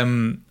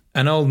an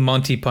old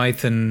Monty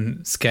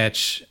Python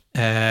sketch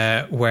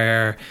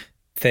where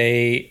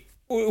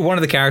one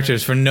of the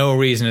characters for no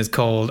reason is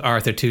called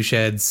Arthur Two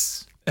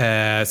Sheds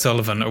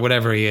Sullivan or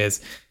whatever he is.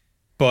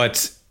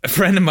 But a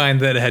friend of mine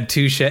that had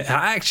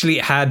actually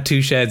had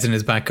two sheds in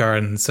his back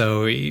garden,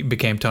 so he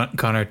became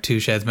Connor Two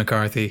Sheds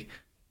McCarthy.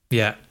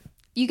 Yeah.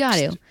 You got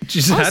to.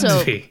 Just also, had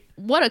to be.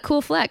 What a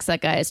cool flex, that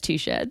guy has two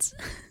sheds.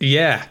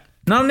 Yeah.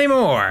 Not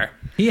anymore.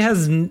 He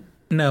has...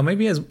 No,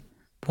 maybe he has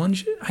one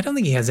shed. I don't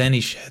think he has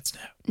any sheds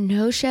now.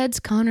 No sheds?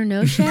 Connor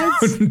No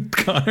Sheds?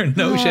 Connor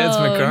No Sheds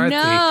McCarthy.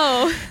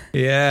 No.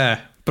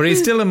 Yeah. But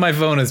he's still in my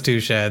phone as Two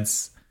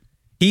Sheds.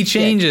 He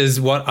changes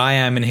what I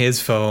am in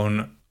his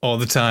phone all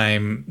the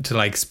time to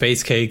like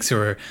Space Cakes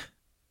or...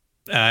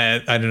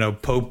 I don't know,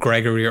 Pope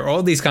Gregory or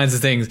all these kinds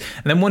of things.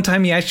 And then one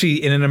time he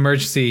actually, in an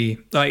emergency,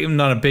 like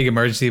not a big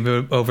emergency,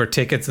 but over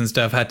tickets and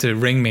stuff, had to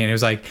ring me, and he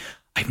was like,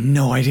 I have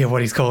no idea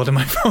what he's called in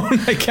my phone.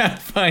 I can't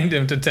find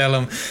him to tell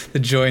him to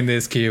join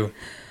this queue.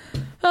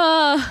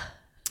 That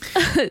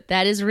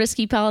is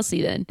risky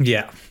policy then.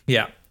 Yeah.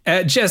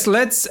 Jess,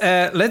 let's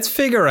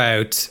figure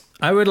out,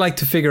 I would like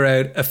to figure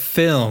out a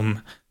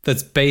film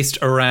that's based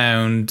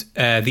around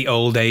the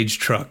old age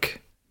truck.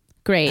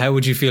 Great. How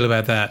would you feel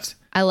about that?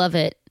 I love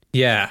it.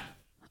 Yeah.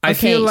 I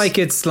feel like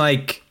it's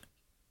like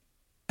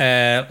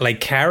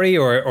Carrie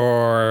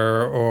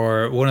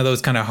or one of those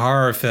kind of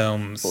horror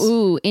films.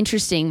 Ooh,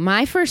 interesting.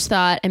 My first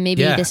thought, and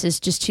maybe this is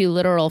just too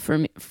literal for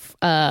me,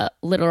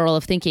 literal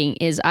of thinking,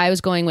 is I was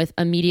going with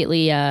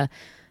immediately a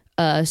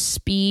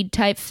speed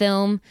type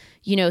film.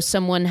 You know,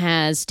 someone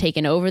has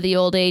taken over the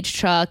old age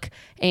truck,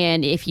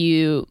 and if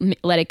you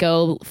let it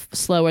go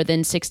slower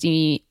than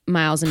 60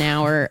 miles an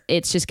hour,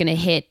 it's just going to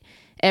hit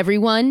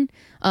everyone.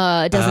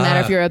 It doesn't matter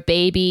if you're a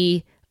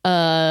baby,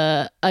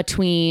 a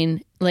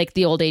tween, like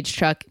the old age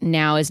truck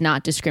now is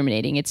not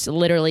discriminating. It's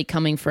literally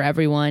coming for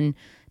everyone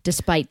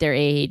despite their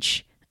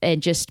age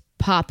and just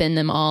popping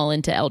them all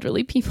into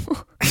elderly people.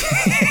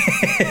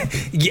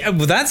 Yeah,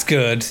 well, that's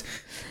good.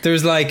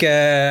 There's like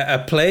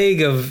a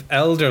plague of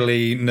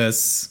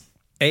elderliness,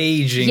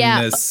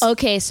 agingness. Yeah.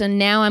 Okay. So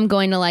now I'm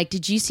going to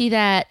did you see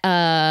that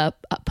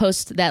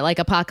post that like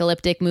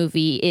apocalyptic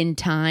movie In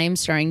Time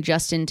starring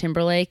Justin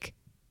Timberlake?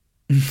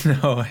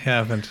 No, I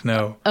haven't.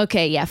 No.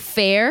 Okay, yeah,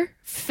 fair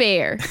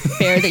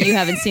that you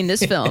haven't seen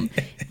this film.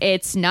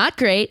 It's not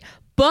great,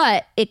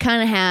 but it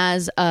kind of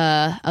has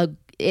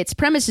its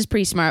premise is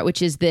pretty smart,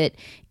 which is that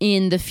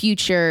in the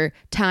future,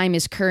 time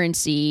is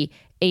currency,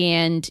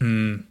 and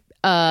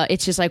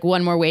it's just like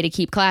one more way to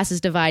keep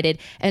classes divided,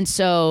 and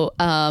so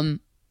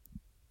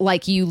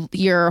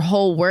your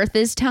whole worth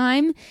is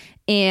time,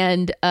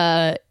 and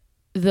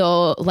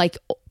the like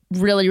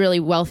really really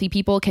wealthy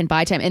people can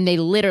buy time, and they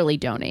literally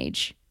don't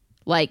age.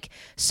 Like,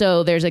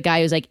 so there's a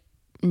guy who's like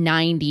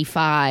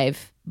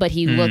 95, but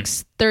he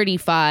looks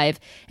 35,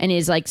 and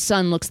his like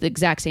son looks the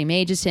exact same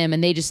age as him.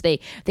 And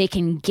they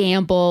can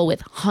gamble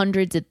with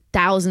hundreds of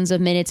thousands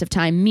of minutes of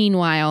time.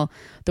 Meanwhile,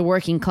 the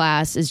working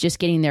class is just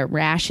getting their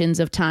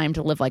rations of time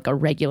to live like a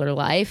regular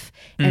life.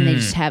 And they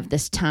just have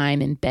this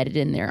time embedded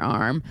in their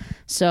arm.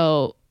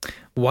 So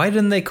why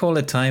didn't they call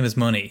it Time is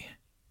Money?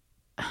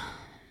 I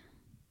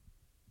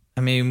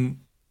mean...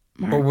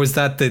 Or was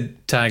that the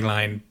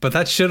tagline? But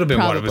that should have been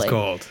what it was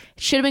called.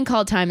 It should have been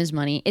called Time is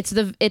Money. It's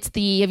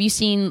the have you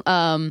seen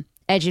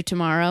Edge of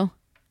Tomorrow?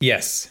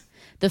 Yes.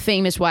 The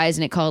famous Why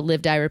Isn't It Called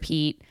Live, Die,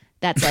 Repeat?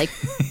 That's like,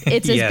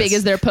 it's as big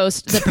as the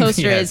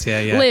poster is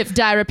Live,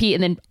 Die, Repeat,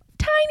 and then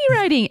tiny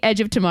writing. Edge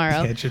of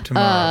Tomorrow. Edge of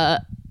Tomorrow.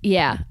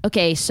 Yeah.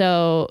 Okay.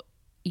 So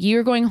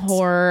you're going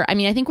horror. I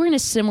mean, I think we're in a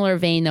similar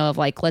vein though of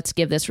like, let's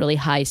give this really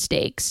high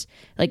stakes.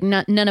 Like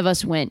none of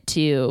us went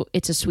to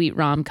It's a Sweet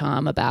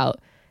rom-com about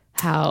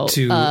how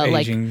two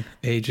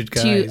aged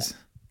guys.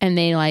 And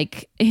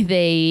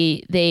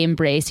they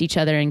embrace each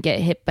other and get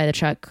hit by the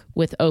truck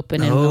with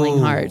open and willing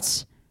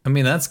hearts. I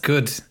mean, that's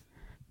good.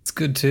 It's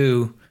good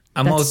too.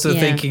 I'm also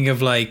thinking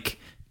of like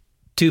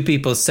two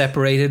people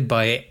separated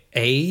by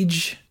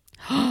age.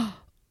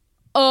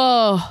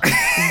 Oh,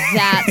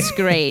 that's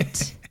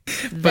great.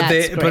 But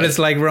it's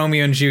like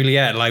Romeo and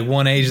Juliet. Like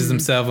one ages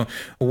himself,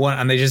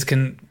 and they just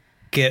can't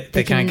get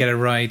it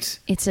right.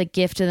 It's a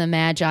gift of the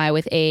Magi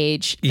with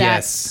age.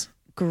 That's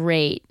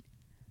great.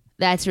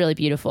 That's really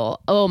beautiful.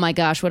 Oh my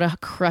gosh, what a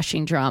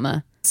crushing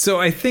drama.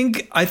 So I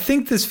think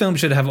this film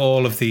should have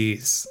all of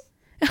these.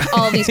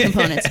 All these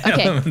components.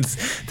 Okay.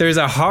 Elements. There's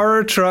a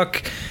horror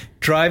truck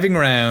driving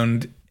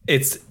around.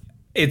 It's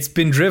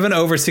been driven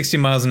over 60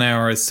 miles an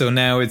hour, so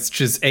now it's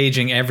just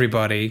aging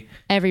everybody.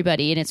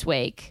 Everybody in its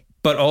wake.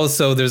 But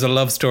also there's a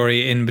love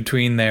story in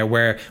between there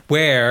where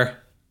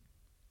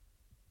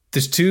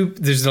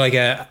there's like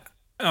a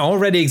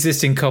already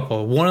existing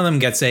couple. One of them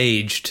gets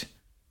aged.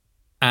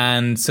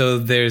 And so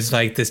there's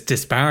like this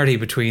disparity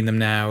between them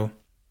now.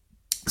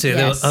 So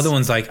the other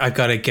one's like, I've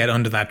got to get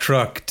under that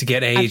truck to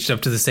get aged up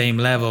to the same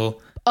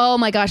level. Oh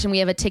my gosh. And we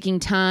have a ticking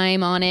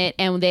time on it,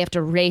 and they have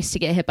to race to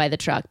get hit by the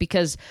truck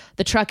because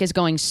the truck is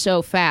going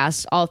so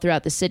fast all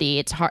throughout the city.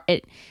 It's hard.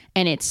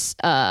 It's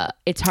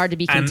hard to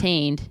be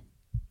contained.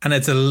 And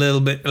it's a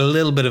little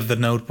bit of The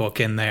Notebook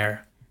in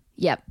there.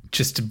 Yep.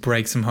 Just to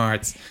break some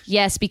hearts.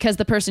 Yes, because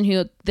the person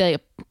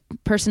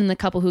in the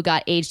couple who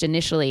got aged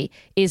initially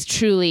is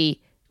truly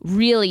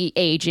really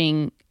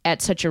aging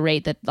at such a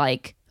rate that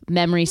like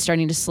memory's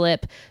starting to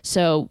slip.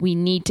 So we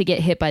need to get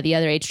hit by the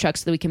other age truck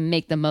so that we can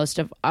make the most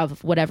of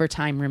whatever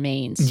time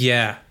remains.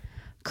 Yeah.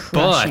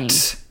 Crushing.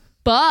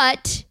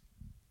 But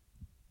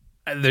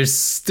there's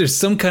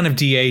some kind of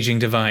de-aging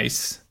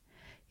device.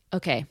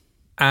 Okay.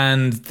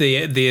 And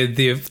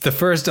the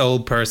first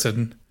old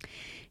person,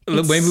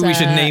 maybe we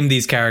should name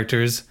these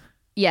characters.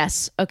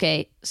 Yes.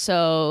 Okay.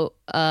 So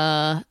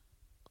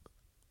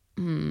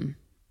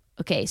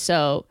okay,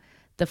 so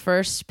the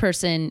first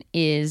person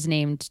is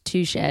named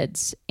Two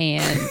Sheds,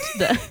 and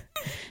the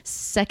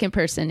second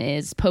person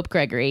is Pope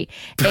Gregory,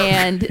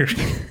 and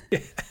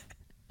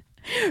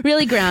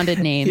really grounded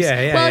names.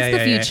 Well, it's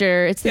the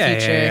future. It's the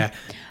future. Yeah.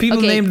 People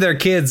named their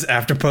kids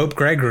after Pope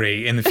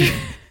Gregory in the future.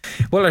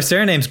 Well, our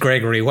surname's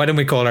Gregory. Why don't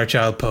we call our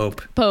child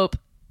Pope? Pope.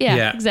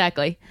 Yeah.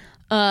 Exactly.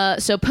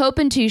 So Pope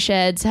and Two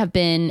Sheds have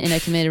been in a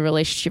committed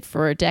relationship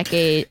for a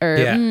decade, or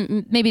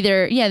maybe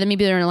they're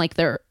in like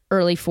their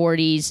early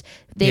 40s.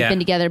 They've been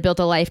together, built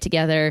a life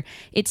together.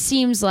 It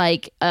seems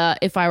like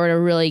if I were to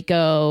really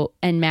go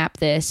and map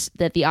this,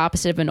 that the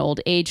opposite of an old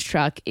age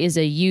truck is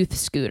a youth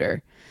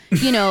scooter.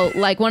 You know,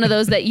 like one of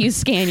those that you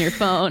scan your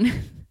phone.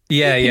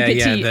 Yeah.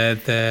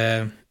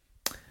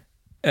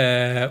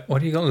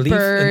 What do you call it?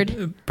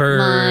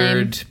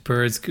 Bird,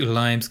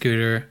 lime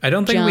scooter. I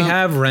don't think we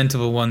have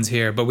rentable ones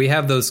here, but we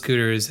have those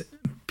scooters.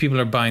 People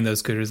are buying those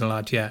scooters a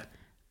lot. Yeah.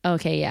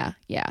 Okay. Yeah.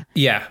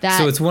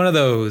 So it's one of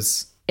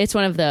those. It's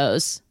one of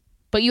those,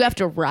 but you have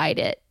to ride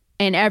it,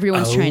 and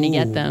everyone's trying to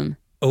get them.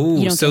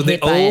 Oh, so the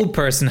old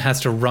person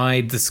has to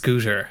ride the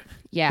scooter.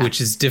 Yeah. Which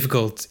is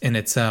difficult in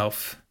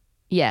itself.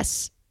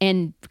 Yes.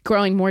 And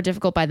growing more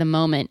difficult by the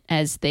moment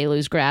as they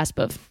lose grasp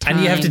of time.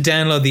 And you have to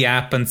download the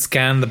app and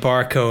scan the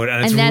barcode,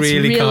 and it's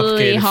really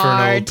complicated for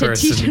an old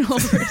person. Teach an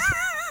old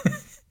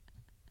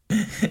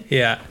person.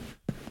 Yeah.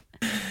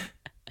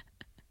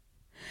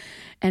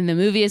 And the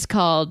movie is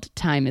called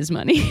Time is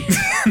Money.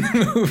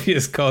 The movie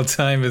is called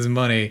Time is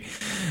Money.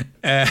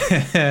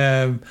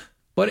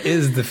 What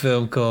is the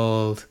film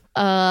called?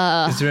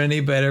 Is there any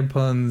better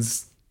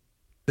puns?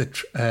 The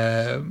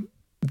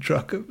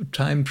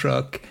time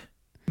truck.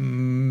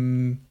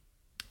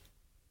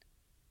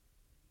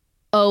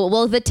 Oh,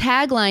 well, the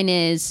tagline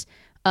is,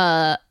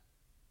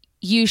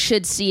 you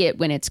should see it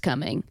when it's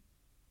coming.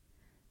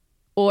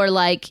 Or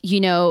like,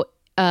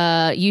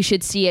 you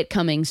should see it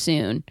coming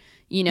soon.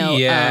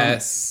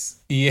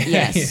 Yes.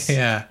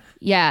 Yeah.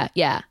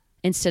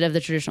 Instead of the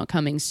traditional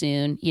coming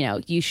soon,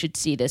 you should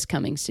see this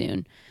coming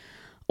soon.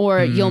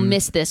 Or you'll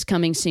miss this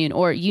coming soon.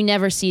 Or you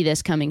never see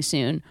this coming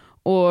soon.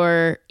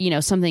 Or,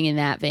 something in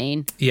that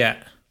vein. Yeah.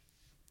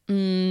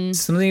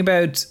 Something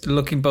about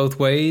looking both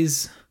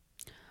ways.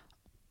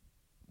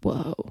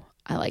 Whoa,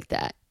 I like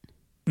that.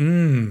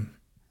 Because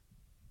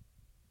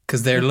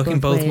they're looking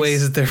both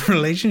ways at their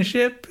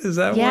relationship. Is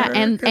that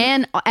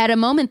and at a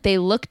moment they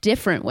look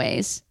different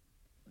ways.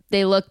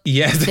 They look.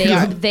 Yeah,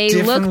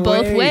 they look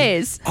both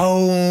ways.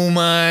 Oh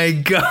my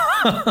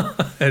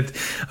god.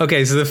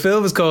 Okay, so the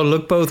film is called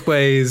Look Both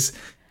Ways.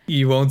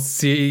 You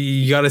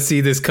got to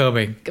see this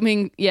coming.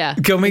 Coming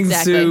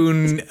exactly.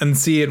 Soon, and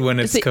see it when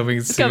it's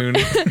coming soon.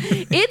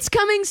 It's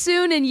coming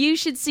soon, and you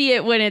should see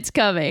it when it's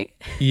coming.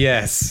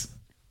 Yes.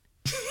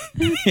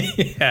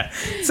 Yeah,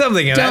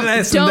 something.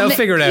 They'll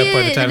figure it out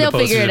by the time the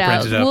posters are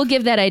printed up. We'll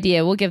give that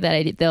idea.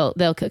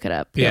 They'll cook it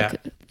up.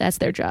 That's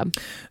their job.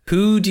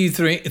 Who do you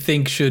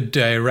think should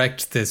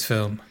direct this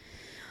film?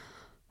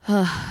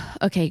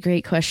 Okay,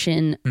 great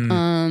question.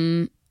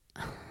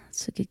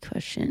 That's a good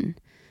question.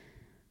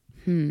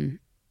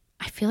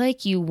 I feel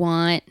like you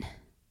want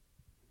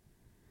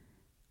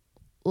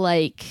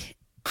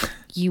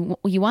you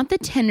want the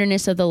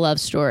tenderness of the love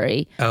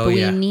story, but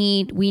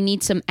we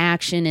need some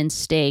action and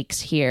stakes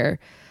here.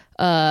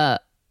 Is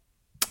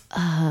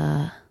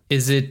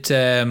it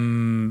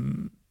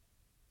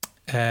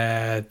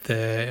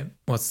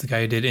what's the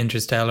guy who did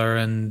Interstellar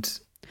and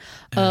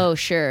oh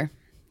sure,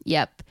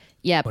 yep,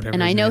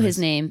 and I know his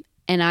name,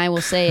 and I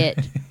will say it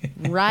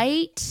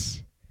right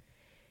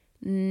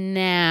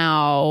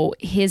now,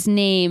 his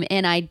name,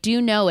 and I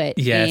do know it.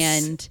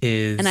 Yes,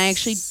 and I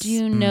actually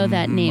do know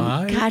that name.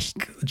 Gosh,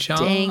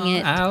 dang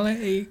it!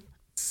 Alex.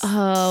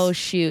 Oh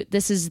shoot,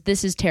 this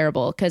is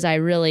terrible because I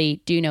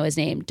really do know his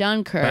name.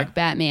 Dunkirk,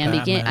 Batman.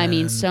 I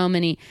mean, so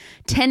many.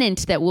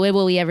 Tenet. That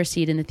will we ever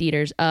see it in the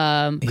theaters?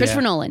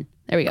 Christopher Nolan.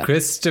 There we go.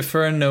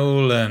 Christopher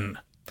Nolan.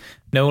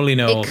 Noli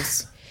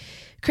Knowles.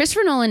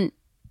 Christopher Nolan.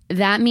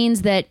 That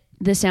means that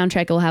the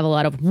soundtrack will have a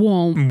lot of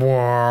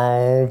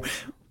whoa,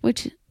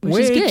 which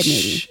is good,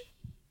 maybe.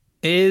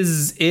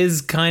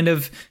 Is kind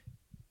of.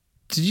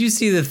 Did you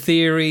see the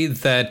theory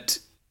that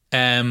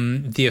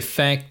the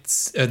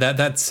effects that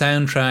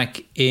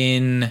soundtrack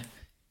in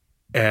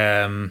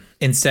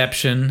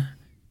Inception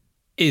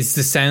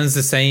sounds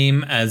the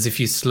same as if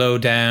you slow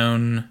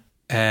down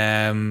Je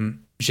ne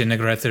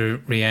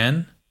regrette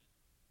rien?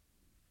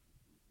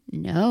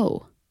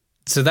 No.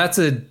 So that's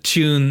a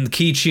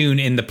key tune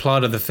in the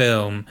plot of the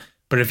film,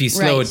 but if you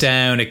slow it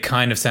down, it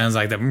kind of sounds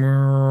like that.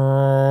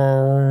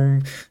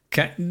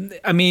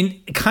 I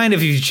mean, kind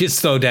of, if you just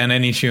slow down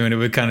any tune, it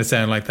would kind of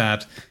sound like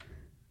that.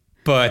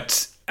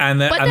 But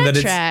that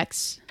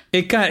tracks.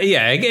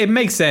 It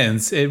makes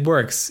sense. It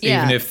works,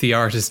 even if the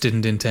artist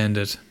didn't intend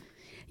it.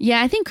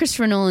 Yeah, I think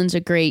Christopher Nolan's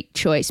a great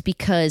choice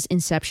because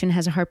Inception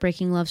has a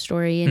heartbreaking love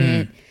story in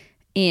it,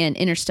 and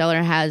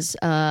Interstellar has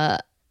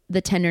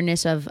the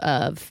tenderness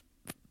of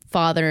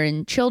father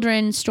and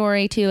children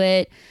story to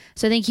it.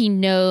 So I think he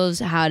knows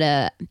how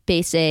to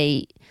base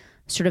a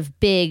sort of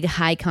big,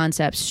 high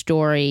concept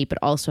story, but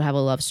also have a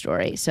love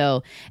story.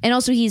 So, and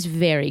also he's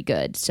very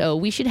good. So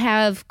we should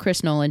have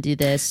Chris Nolan do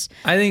this.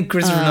 I think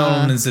Christopher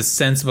Nolan is a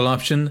sensible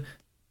option,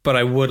 but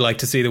I would like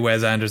to see the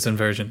Wes Anderson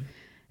version.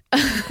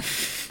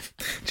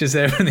 Just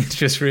everything's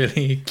just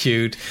really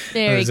cute.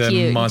 Very There's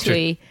cute. a monster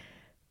twee.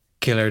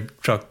 killer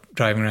truck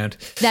driving around.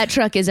 That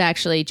truck is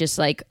actually just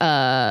like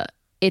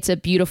it's a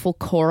beautiful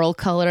coral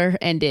color,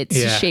 and it's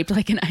shaped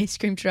like an ice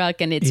cream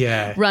truck, and it's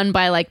run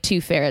by like two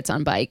ferrets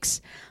on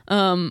bikes.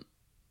 But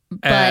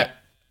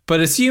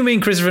assuming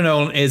Christopher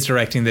Nolan is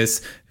directing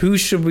this, who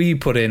should we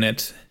put in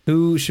it?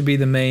 Who should be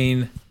the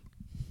main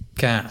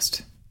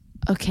cast?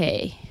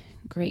 Okay,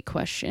 great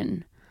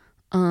question.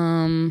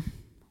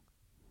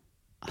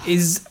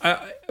 Is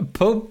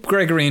Pope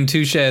Gregory and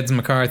Two Sheds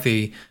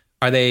McCarthy,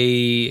 are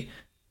they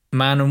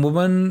man and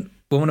woman,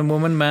 woman and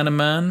woman, man and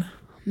man?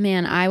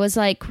 Man, I was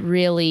like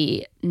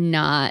really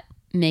not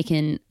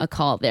making a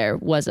call there,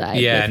 was I?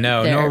 Yeah,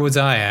 no, nor was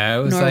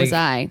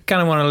I.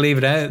 Kind of want to leave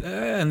it out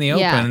in the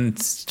open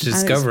to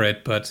discover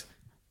it, but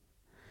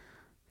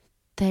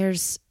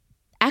there's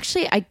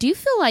actually, I do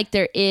feel like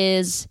there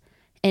is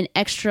an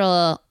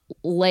extra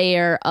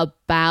layer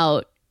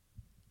about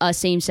a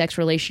same-sex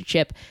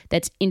relationship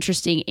that's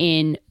interesting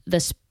in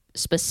the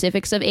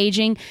specifics of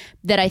aging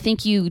that I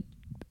think you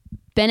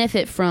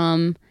benefit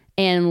from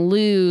and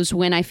lose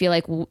when I feel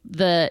like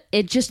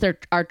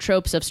our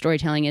tropes of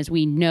storytelling is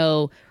we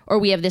know, or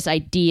we have this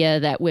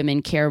idea that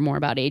women care more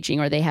about aging,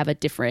 or they have a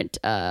different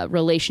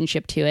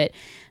relationship to it.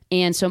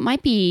 And so it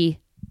might be,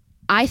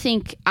 I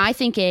think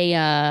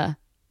a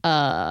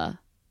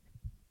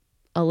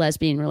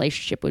lesbian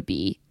relationship would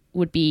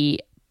be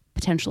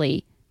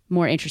potentially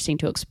more interesting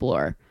to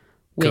explore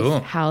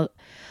with how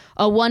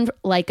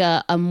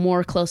a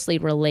more closely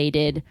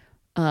related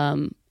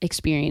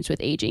experience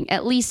with aging,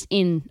 at least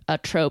in a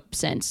trope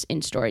sense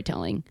in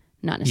storytelling,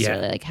 not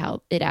necessarily like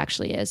how it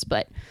actually is.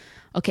 But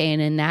okay,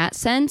 and in that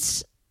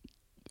sense,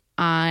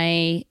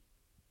 what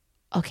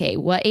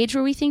age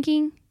were we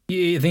thinking?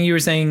 I think you were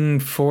saying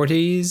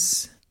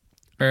 40s,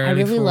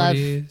 early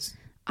 40s.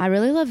 I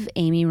really love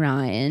Amy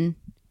Ryan.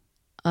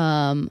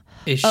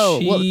 Who's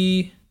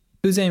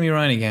Amy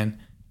Ryan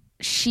again?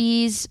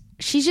 She's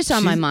just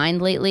on my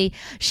mind lately.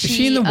 Is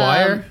she in The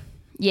Wire?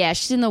 Yeah,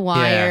 she's in The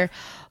Wire.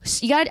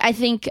 You got, I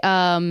think,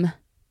 oh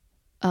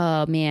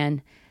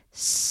man,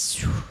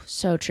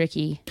 so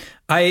tricky.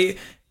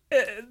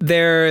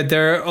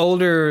 They're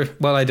older.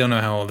 Well, I don't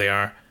know how old they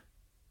are,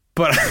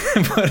 but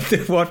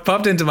what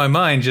popped into my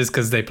mind just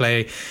because they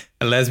play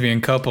a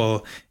lesbian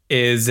couple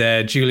is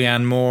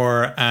Julianne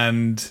Moore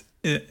and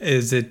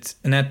is it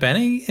Annette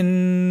Bening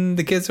in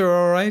The Kids Are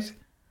All Right?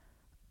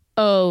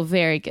 Oh,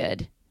 very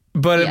good.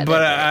 But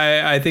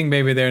I think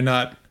maybe they're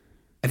not.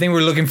 I think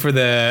we're looking for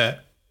the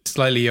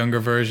slightly younger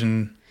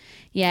version.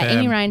 Yeah,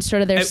 Amy Ryan's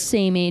sort of their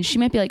same age. She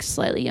might be like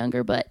slightly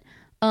younger, but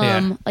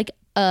like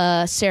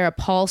Sarah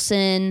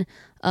Paulson.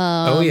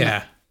 Oh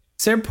yeah,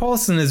 Sarah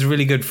Paulson is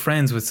really good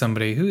friends with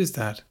somebody. Who is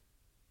that?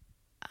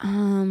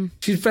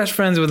 She's best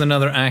friends with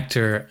another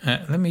actor.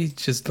 Let me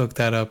just look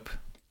that up.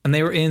 And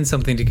they were in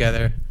something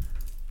together.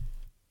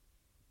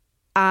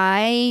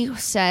 I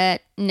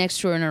sat next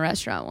to her in a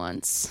restaurant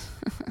once.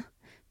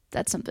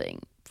 That's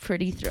something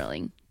pretty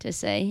thrilling to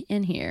say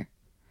in here.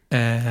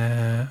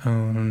 Oh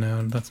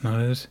no, that's not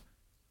it.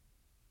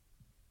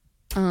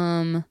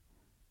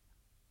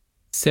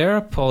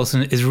 Sarah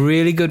Paulson is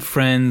really good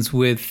friends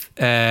with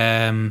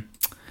what's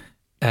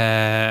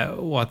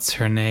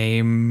her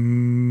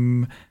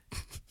name?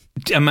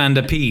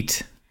 Amanda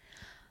Peet.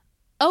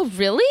 Oh,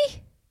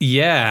 really?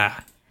 Yeah.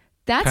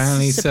 That's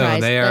apparently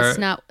surprising. So. They are.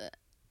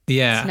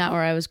 That's not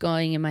where I was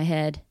going in my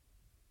head.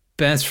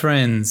 Best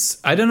friends.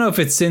 I don't know if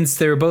it's since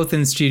they were both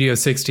in Studio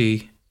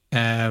 60.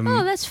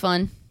 Oh, that's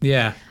fun.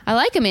 Yeah. I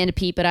like Amanda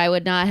Peet, but I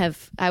would not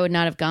have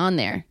gone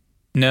there.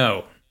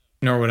 No,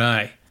 nor would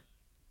I.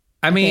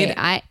 I mean,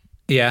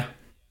 yeah.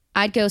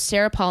 I'd go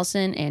Sarah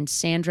Paulson and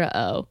Sandra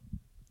Oh.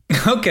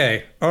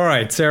 Okay. All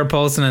right. Sarah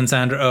Paulson and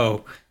Sandra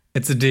Oh.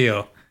 It's a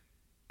deal.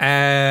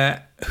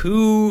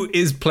 Who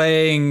is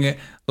playing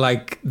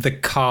like the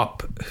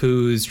cop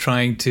who's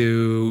trying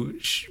to,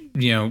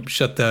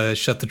 shut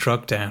the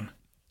truck down?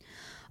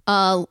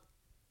 Because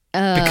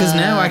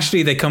now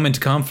actually they come into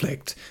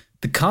conflict.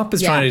 The cop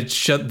is trying to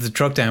shut the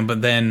truck down,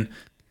 but then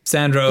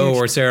Sandra Oh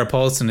or Sarah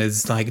Paulson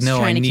is like,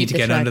 no, I need to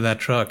get under that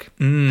truck.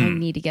 I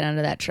need to get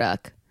under that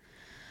truck.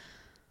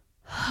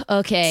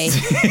 Okay.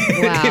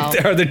 Wow.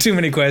 Are there too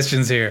many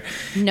questions here?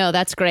 No,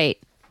 that's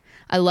great.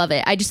 I love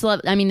it.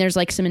 There's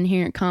like some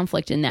inherent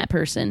conflict in that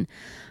person.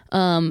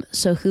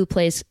 So who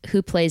plays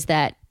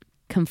that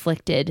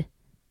conflicted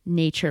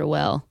nature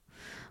well?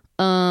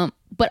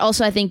 But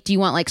also I think, do you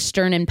want like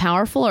stern and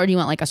powerful, or do you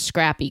want like a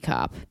scrappy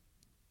cop?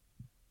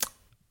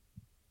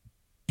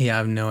 Yeah, I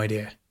have no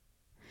idea.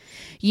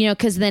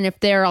 Because then if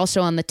they're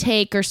also on the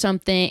take or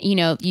something,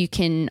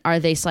 are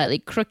they slightly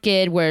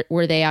crooked?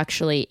 Were they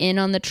actually in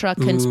on the truck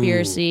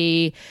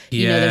conspiracy?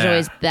 Yeah. There's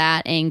always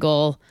that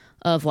angle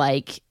of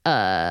like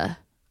a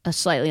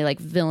slightly like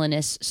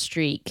villainous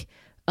streak.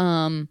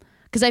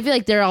 Because I feel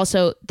like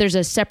there's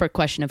a separate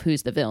question of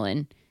who's the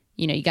villain.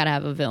 You got to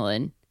have a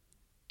villain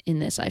in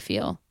this, I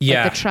feel.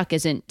 Yeah. Like the truck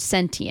isn't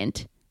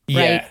sentient, right?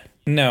 Yeah.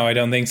 No, I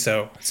don't think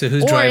so. So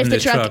who's driving the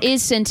truck? Or if the truck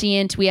is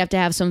sentient, we have to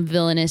have some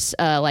villainous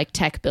like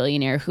tech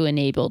billionaire who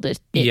enabled it.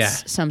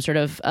 It's some sort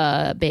of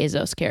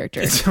Bezos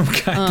character. It's some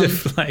kind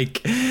of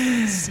like,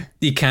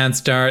 you can't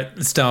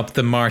stop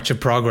the march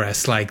of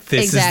progress. Like,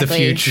 this is the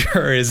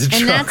future, is a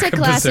truck. And that's a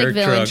classic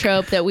villain truck.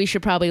 trope that we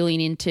should probably lean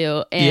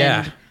into.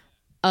 And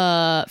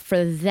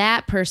for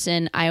that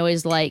person, I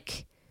always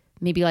like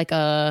maybe like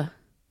a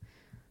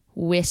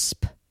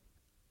wispy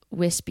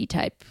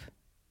type.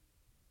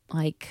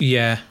 Like,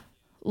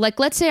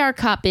 like, let's say our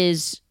cop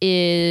is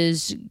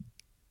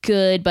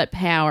good but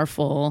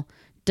powerful,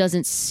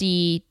 doesn't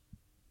see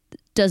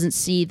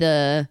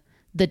the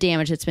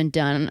damage that's been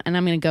done, and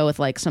I'm gonna go with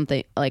like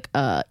something like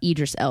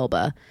Idris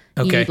Elba.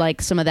 Okay. You need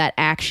like some of that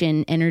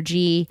action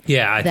energy.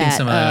 Yeah, I think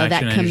some of that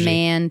action that energy.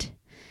 command,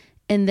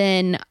 and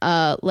then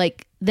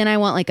then I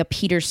want like a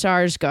Peter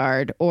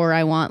Sarsgaard, or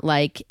I want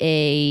like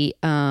a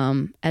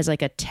as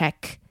like a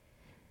tech.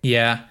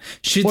 Yeah,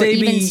 should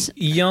they be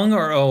young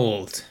or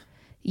old?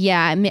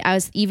 Yeah, I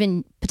was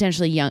even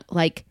potentially young,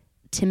 like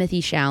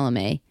Timothy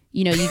Chalamet.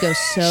 You go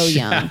so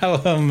young.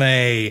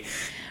 Chalamet.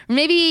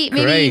 Maybe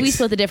we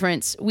split the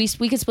difference. We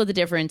could split the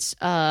difference.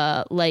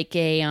 Like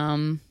a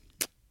I'm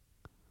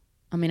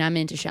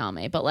into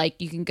Chalamet, but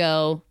like you can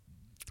go.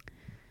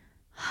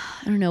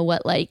 I don't know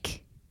what,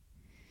 like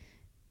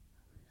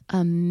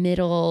a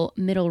middle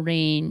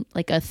range,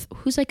 like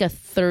who's like a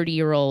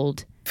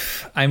 30-year-old.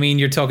 I mean,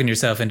 you're talking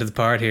yourself into the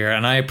part here,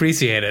 and I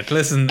appreciate it.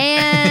 Listen,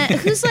 and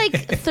who's like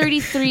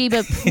 33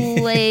 but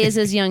plays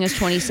as young as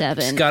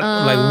 27. She's got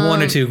like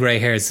one or two gray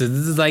hairs, so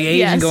this is like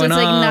Asian going on.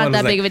 Yeah, so it's like not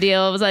that big of a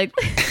deal. It was like,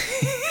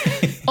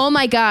 oh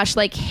my gosh,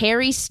 like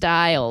Harry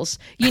Styles,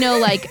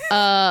 like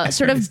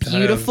sort of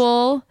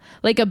beautiful,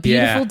 like a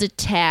beautiful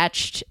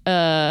detached,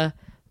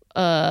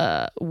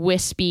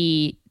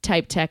 wispy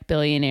type tech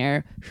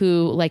billionaire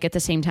who, like, at the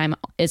same time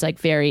is like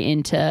very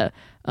into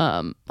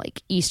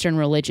like Eastern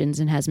religions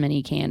and has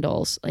many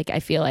candles. Like, I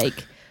feel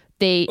like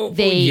they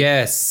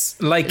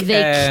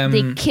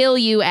kill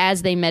you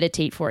as they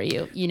meditate for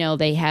you.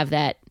 They have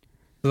that.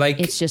 Like,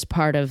 it's just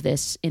part of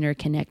this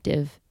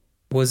interconnective.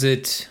 Was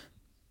it?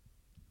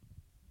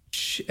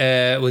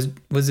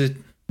 Was it?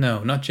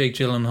 No, not Jake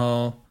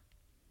Gyllenhaal.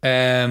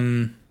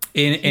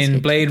 In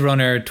Blade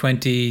Runner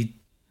 20,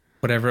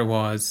 whatever it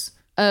was.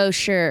 Oh,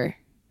 sure.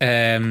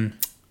 The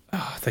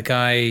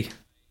guy.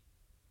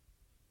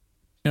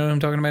 You know what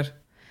I'm talking about?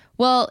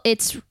 Well,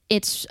 it's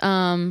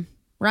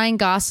Ryan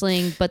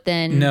Gosling, but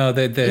then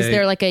is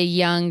there like a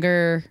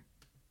younger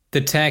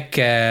the tech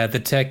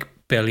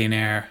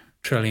billionaire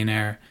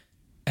trillionaire,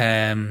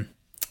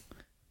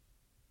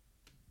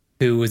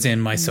 who was in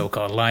My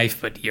So-Called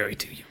Life, but you're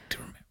too young to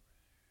remember.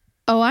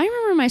 Oh, I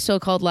remember My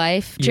So-Called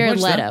Life. Jared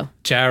Leto.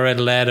 Jared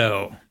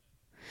Leto.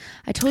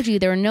 I told you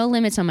there were no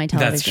limits on my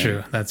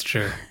television. That's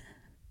true.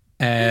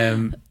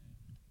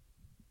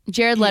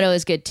 Jared Leto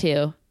is good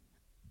too.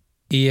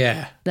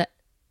 Yeah.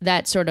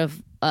 That sort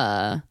of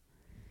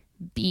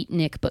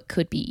beatnik, but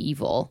could be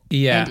evil.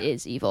 Yeah. And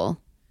is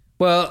evil.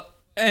 Well,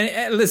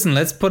 listen,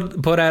 let's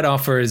put out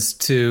offers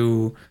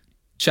to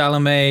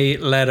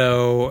Chalamet,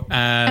 Leto,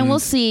 and we'll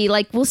see.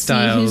 We'll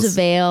Styles. See who's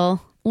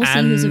avail. We'll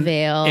see who's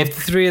avail. If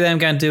the three of them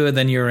can't do it,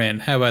 then you're in.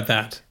 How about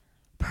that?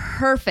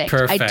 Perfect.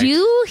 I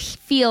do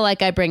feel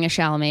like I bring a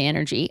Chalamet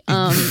energy.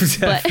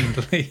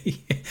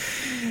 Definitely.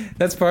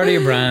 That's part of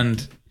your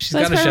brand. She's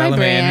got a Chalamet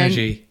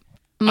energy.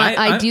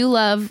 I do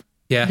love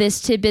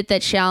this tidbit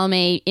that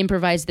Chalamet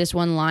improvised this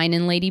one line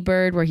in Lady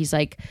Bird where she's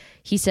like,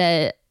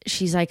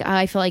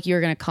 I feel like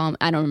you're going to call him.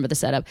 I don't remember the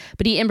setup,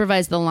 but he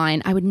improvised the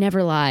line, I would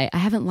never lie. I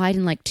haven't lied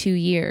in 2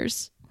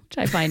 years, which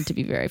I find to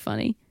be very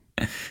funny.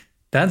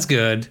 That's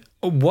good.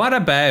 What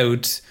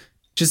about,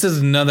 just as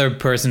another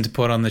person to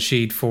put on the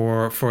sheet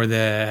for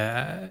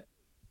the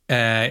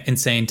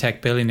insane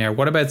tech billionaire,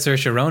 what about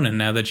Saoirse Ronan,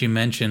 now that you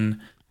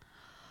mention?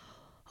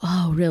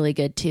 Oh, really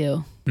good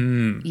too.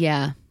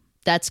 Yeah,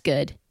 that's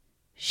good.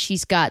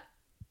 She's got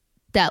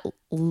that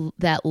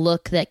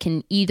look that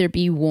can either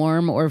be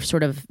warm or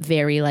sort of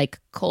very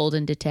cold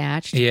and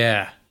detached.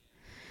 Yeah.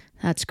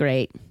 That's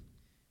great.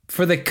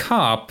 For the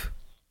cop,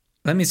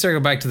 let me circle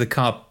back to the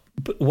cop.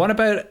 What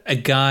about a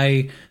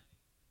guy,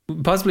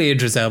 possibly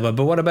Idris Elba,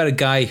 but what about a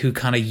guy who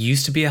kind of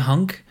used to be a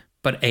hunk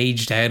but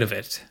aged out of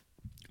it?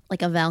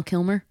 Like a Val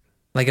Kilmer?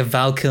 Like a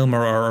Val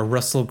Kilmer or a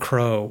Russell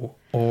Crowe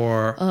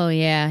or... Oh,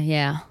 yeah.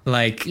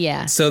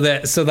 Yeah. So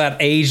that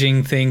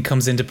aging thing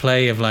comes into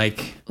play of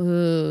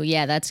Ooh,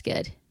 yeah, that's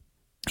good.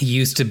 He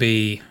used to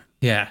be...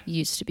 Yeah.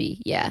 Used to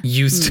be, yeah.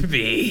 Used to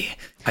be.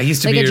 I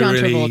used to like be a John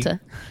really... Travolta.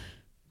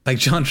 Like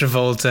John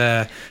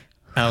Travolta,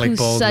 Alec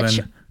Baldwin.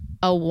 Such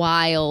a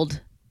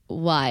wild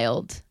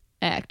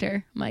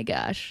actor. My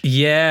gosh.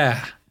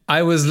 Yeah.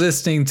 I was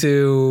listening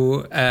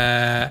to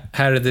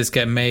How Did This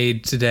Get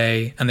Made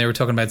today, and they were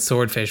talking about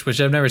Swordfish, which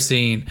I've never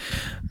seen.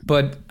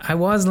 But I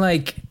was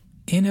like,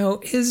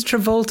 is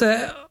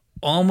Travolta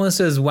almost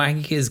as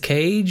wacky as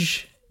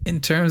Cage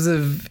in terms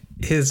of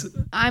his...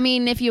 I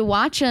mean, if you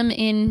watch him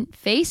in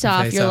Face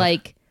Off, you're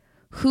like,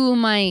 who's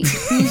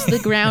the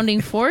grounding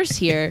force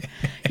here?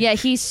 Yeah,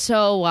 he's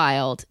so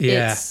wild.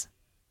 Yeah.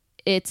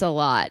 It's a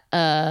lot.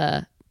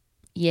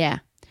 Yeah.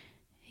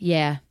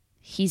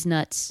 He's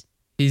nuts.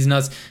 He's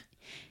nuts.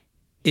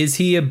 Is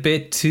he a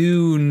bit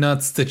too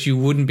nuts that you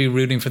wouldn't be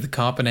rooting for the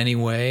cop in any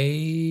way?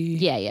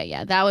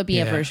 Yeah. That would be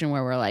a version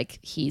where we're like,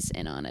 he's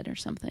in on it or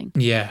something.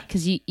 Yeah.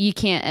 Because you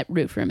can't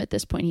root for him at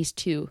this point. He's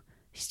too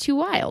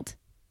wild.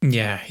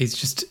 Yeah,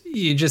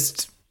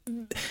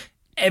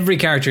 every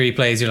character he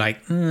plays, you're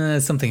like,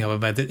 something up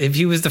about it. If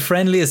he was the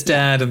friendliest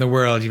dad in the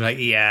world, you're like,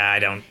 I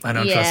don't trust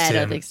him. I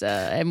don't think so.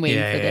 I'm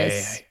waiting for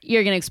this. Yeah.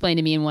 You're going to explain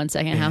to me in 1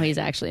 second how he's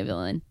actually a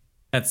villain.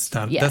 That's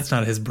not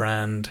his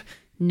brand.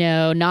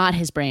 No, not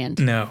his brand.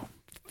 No.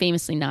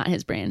 Famously not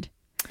his brand.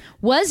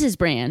 Was his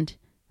brand,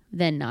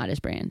 then not his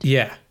brand.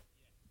 Yeah.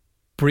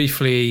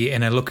 Briefly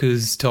in a look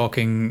who's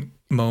talking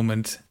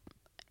moment.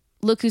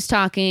 Look who's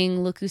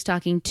talking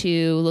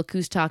to, look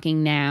who's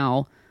talking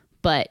now,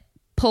 but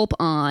pulp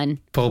on.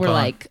 We're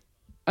like,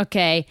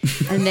 okay.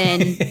 And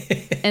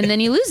then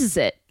he loses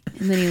it.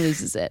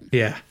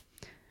 Yeah.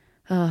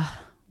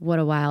 What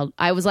a wild.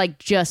 I was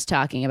just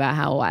talking about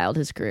how wild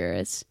his career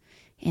is.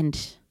 And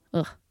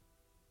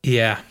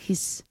yeah.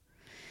 He's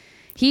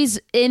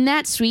in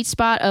that sweet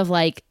spot of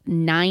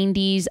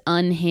 90s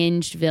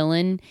unhinged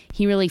villain.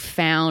 He really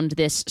found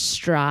this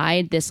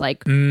stride, this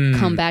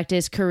comeback to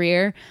his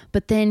career,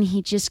 but then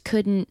he just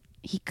couldn't.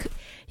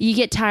 You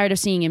get tired of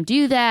seeing him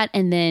do that,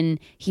 and then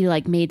he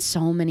made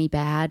so many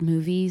bad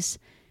movies,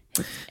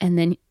 and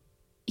then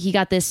he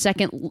got this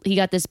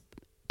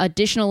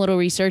additional little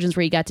resurgence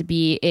where he got to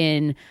be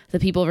in The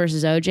People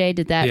versus OJ.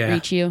 Did that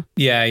reach you?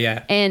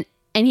 Yeah.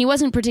 And he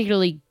wasn't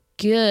particularly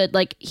good.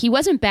 He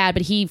wasn't bad,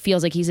 but he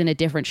feels like he's in a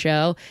different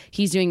show.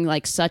 He's doing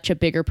such a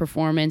bigger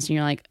performance, and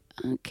you're like,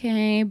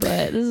 okay,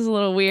 but this is a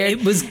little weird.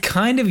 It was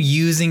kind of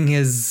using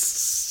his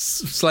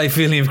slight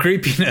feeling of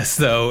creepiness,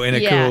 though, in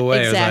a cool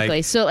way.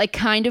 Exactly. So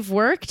kind of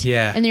worked.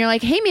 Yeah. And then you're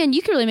like, hey man,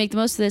 you could really make the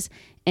most of this.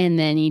 And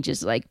then he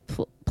just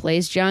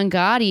plays John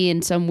Gotti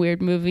in some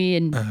weird movie,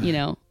 and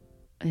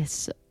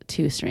it's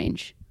too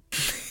strange.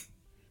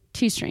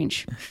 Too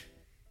strange.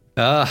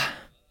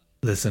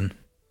 Listen.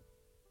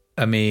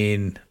 I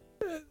mean,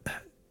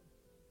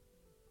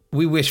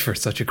 we wish for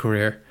such a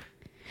career.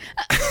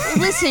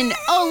 Listen,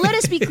 let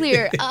us be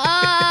clear.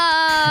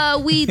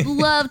 We'd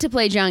love to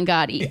play John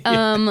Gotti.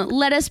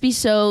 Let us be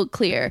so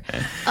clear.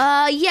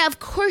 Yeah, of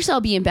course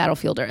I'll be in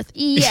Battlefield Earth.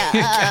 Yeah.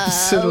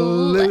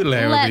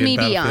 Absolutely. Let me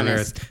be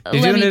honest.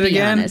 You're doing it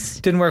again?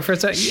 Honest. Didn't work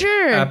first time?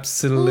 Sure.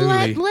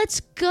 Absolutely. Let's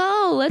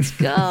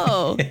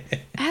go.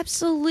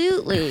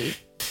 Absolutely.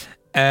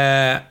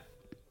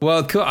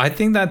 Well, cool. I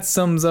think that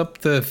sums up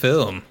the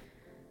film.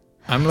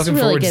 I'm looking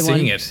really forward to good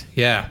seeing one. it.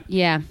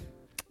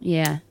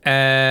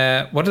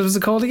 Yeah. What was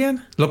it called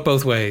again? Look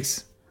Both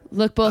Ways.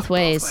 Look Both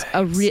Ways.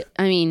 I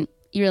mean,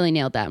 you really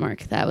nailed that,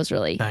 Mark. That was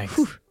really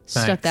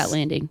stuck that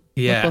landing.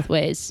 Yeah. Look Both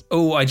Ways.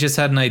 Oh, I just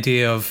had an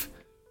idea of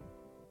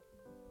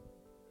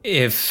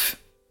if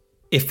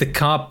the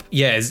cop,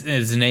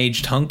 is an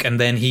aged hunk, and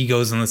then he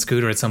goes on the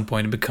scooter at some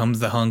point and becomes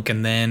the hunk,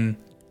 and then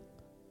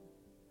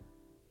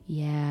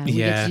we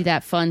get to do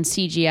that fun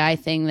CGI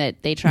thing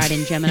that they tried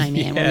in Gemini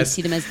Man, where we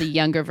see them as the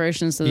younger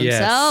versions of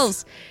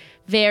themselves.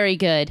 Very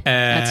good.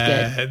 That's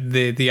good.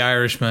 The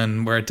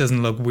Irishman, where it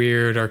doesn't look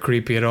weird or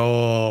creepy at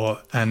all,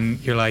 and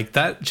you're like,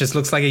 that just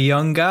looks like a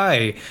young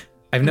guy.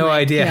 I have no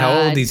idea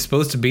how old he's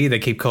supposed to be. They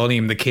keep calling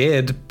him the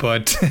kid,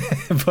 but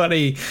this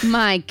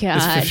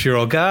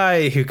 50-year-old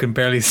guy who can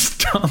barely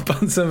stomp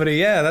on somebody.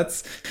 Yeah,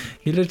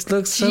 he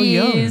looks so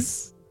young.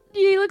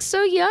 He looks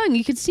so young.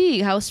 You can see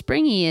how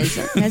springy he is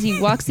as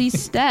he walks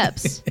these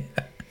steps.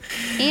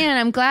 And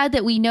I'm glad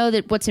that we know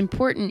that what's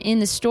important in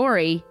the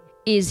story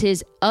is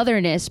his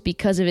otherness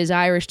because of his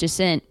Irish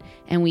descent,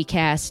 and we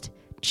cast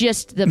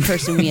just the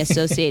person we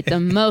associate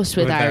the most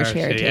with Irish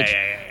heritage.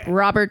 Yeah.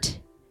 Robert.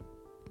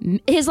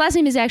 His last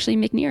name is actually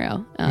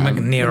McNero.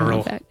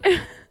 McNero.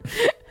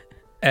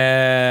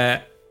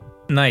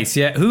 Nice.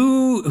 Yeah.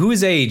 Who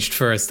is aged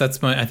first? I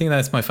think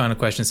that's my final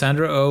question.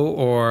 Sandra Oh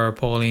or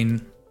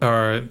Pauline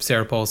or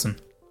Sarah Paulson?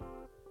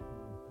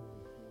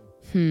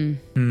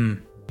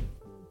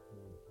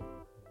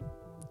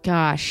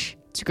 Gosh,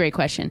 it's a great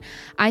question.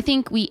 I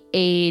think we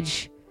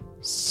age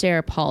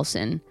Sarah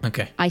Paulson.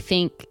 Okay. I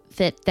think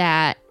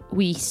that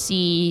we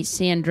see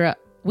Sarah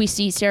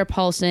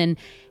Paulson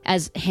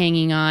as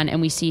hanging on,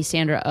 and we see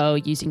Sandra Oh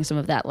using some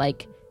of that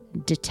like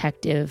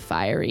detective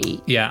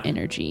fiery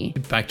energy.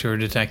 Back to her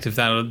detective.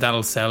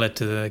 That'll sell it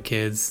to the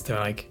kids. They're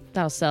like,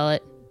 that'll sell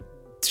it.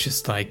 It's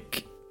just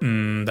like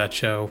that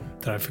show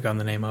that I've forgotten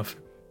the name of.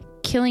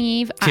 Killing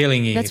Eve.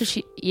 Eve. That's what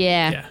she.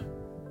 Yeah.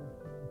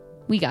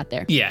 We got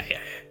there. Yeah.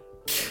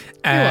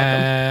 You're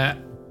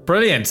welcome.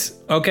 Brilliant.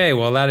 Okay,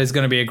 well that is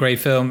going to be a great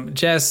film.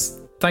 Jess,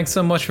 thanks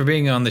so much for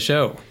being on the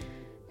show.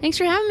 Thanks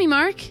for having me,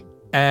 Mark.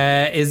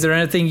 Is there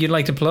anything you'd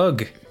like to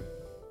plug?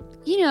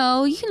 You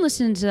can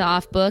listen to the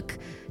Off Book,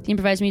 the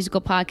improvised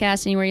musical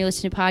podcast, anywhere you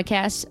listen to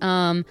podcasts.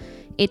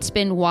 It's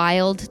been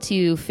wild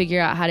to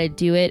figure out how to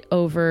do it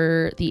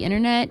over the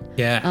internet.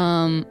 Yeah.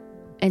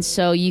 And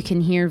so you can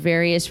hear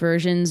various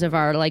versions of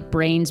our like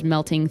brains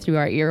melting through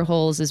our ear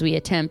holes as we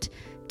attempt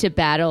to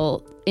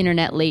battle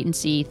internet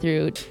latency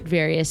through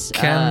various.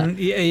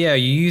 You're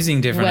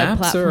using different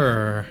apps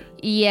or?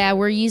 Yeah,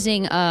 we're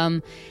using.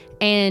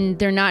 And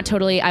they're not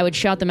totally, I would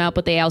shout them out,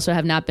 but they also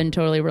have not been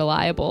totally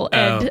reliable.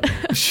 And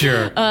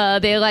sure.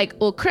 They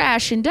will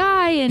crash and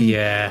die.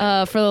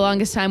 And for the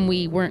longest time,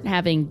 we weren't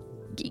having,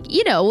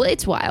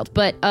 it's wild.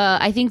 But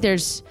I think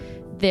there's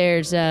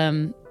its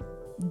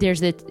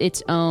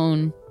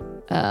own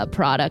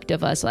product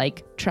of us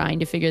like trying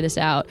to figure this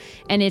out.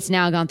 And it's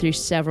now gone through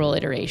several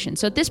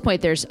iterations. So at this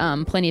point, there's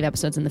plenty of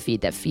episodes in the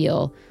feed that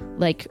feel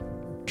like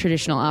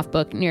traditional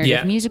off-book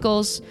narrative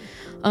musicals.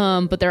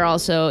 But there are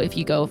also, if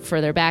you go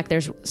further back,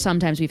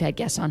 sometimes we've had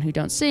guests on who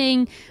don't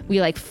sing.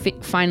 We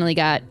finally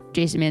got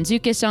Jason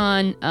Mantzoukas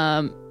on,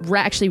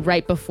 actually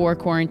right before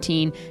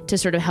quarantine to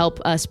sort of help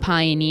us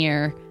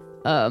pioneer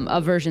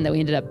a version that we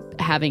ended up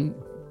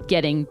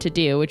getting to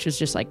do, which was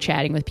just like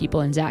chatting with people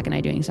and Zach and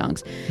I doing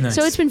songs. Nice.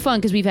 So it's been fun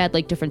because we've had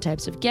like different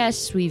types of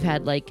guests. We've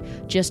had like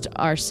just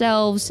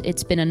ourselves.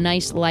 It's been a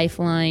nice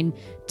lifeline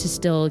to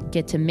still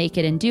get to make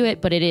it and do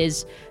it, but it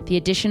is the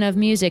addition of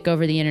music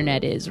over the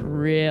internet is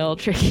real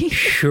tricky.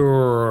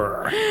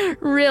 Sure.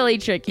 Really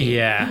tricky.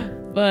 Yeah.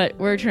 But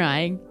we're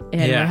trying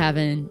and we're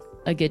having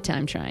a good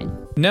time trying.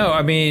 No,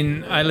 I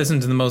mean, I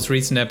listened to the most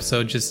recent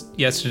episode just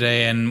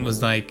yesterday and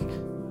was like,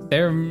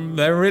 they're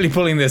really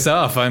pulling this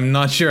off. I'm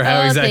not sure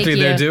how exactly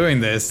they're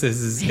doing this.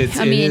 It's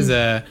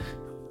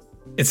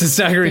a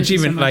staggering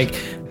achievement. So like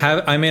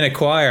I'm in a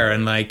choir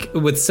and like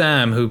with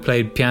Sam who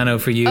played piano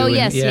for you. Oh,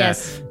 and,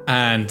 yes.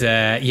 And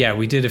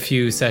we did a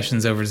few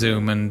sessions over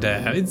Zoom and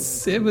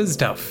it was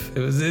tough.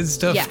 It's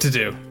tough to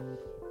do.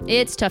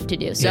 It's tough to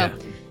do. So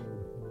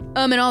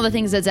and all the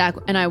things that Zach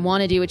and I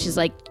want to do, which is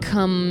like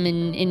come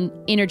and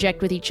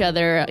interject with each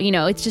other.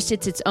 It's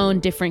its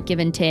own different give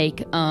and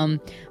take.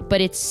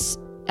 But it's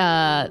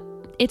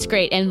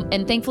great.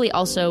 And thankfully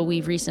also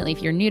we've recently,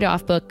 if you're new to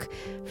Off Book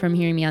from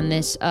hearing me on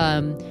this,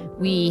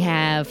 we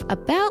have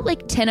about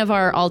like 10 of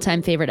our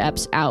all-time favorite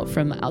eps out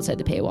from outside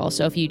the paywall.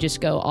 So if you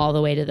just go all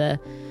the way to the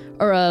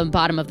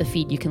bottom of the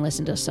feed, you can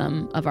listen to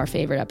some of our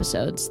favorite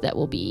episodes that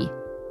will be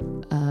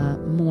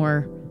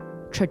more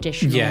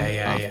traditional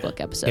Off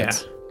Book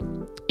episodes.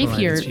 If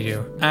you're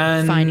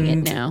finding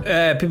it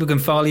now. People can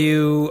follow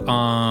you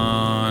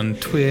on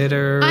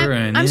Twitter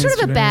and I'm Instagram.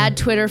 sort of a bad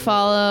Twitter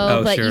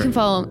follow, but sure. you can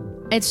follow.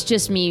 It's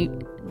just me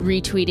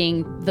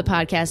retweeting the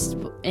podcast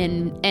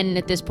and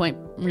at this point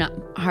not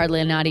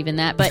even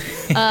that, but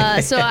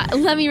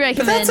let me recommend.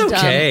 But that's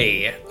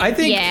okay. I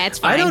think it's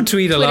fine. I don't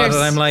tweet a lot, and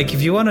I'm like,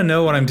 if you want to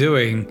know what I'm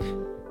doing,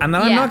 And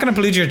I'm not going to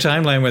pollute your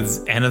timeline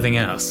with anything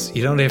else.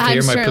 You don't have to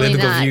hear my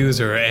political views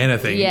or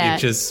anything. Yeah.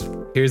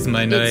 Here's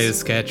my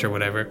latest sketch or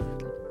whatever.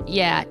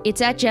 Yeah,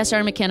 it's at Jess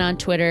R. McKenna on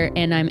Twitter,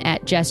 and I'm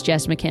at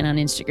Jess McKenna on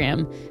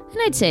Instagram. And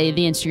I'd say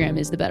the Instagram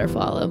is the better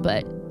follow,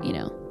 but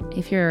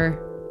if you're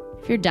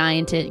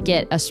dying to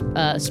get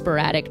a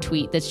sporadic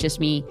tweet that's just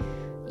me,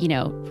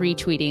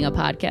 retweeting a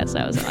podcast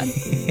I was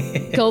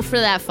on, go for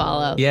that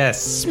follow.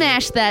 Yes.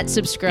 Smash that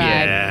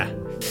subscribe.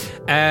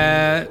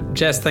 Yeah.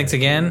 Jess, thanks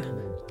again.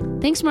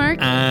 Thanks, Mark.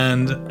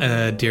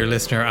 And dear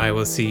listener, I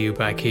will see you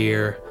back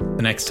here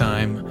the next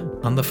time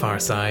on the far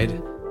side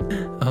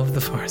of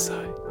the far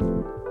side.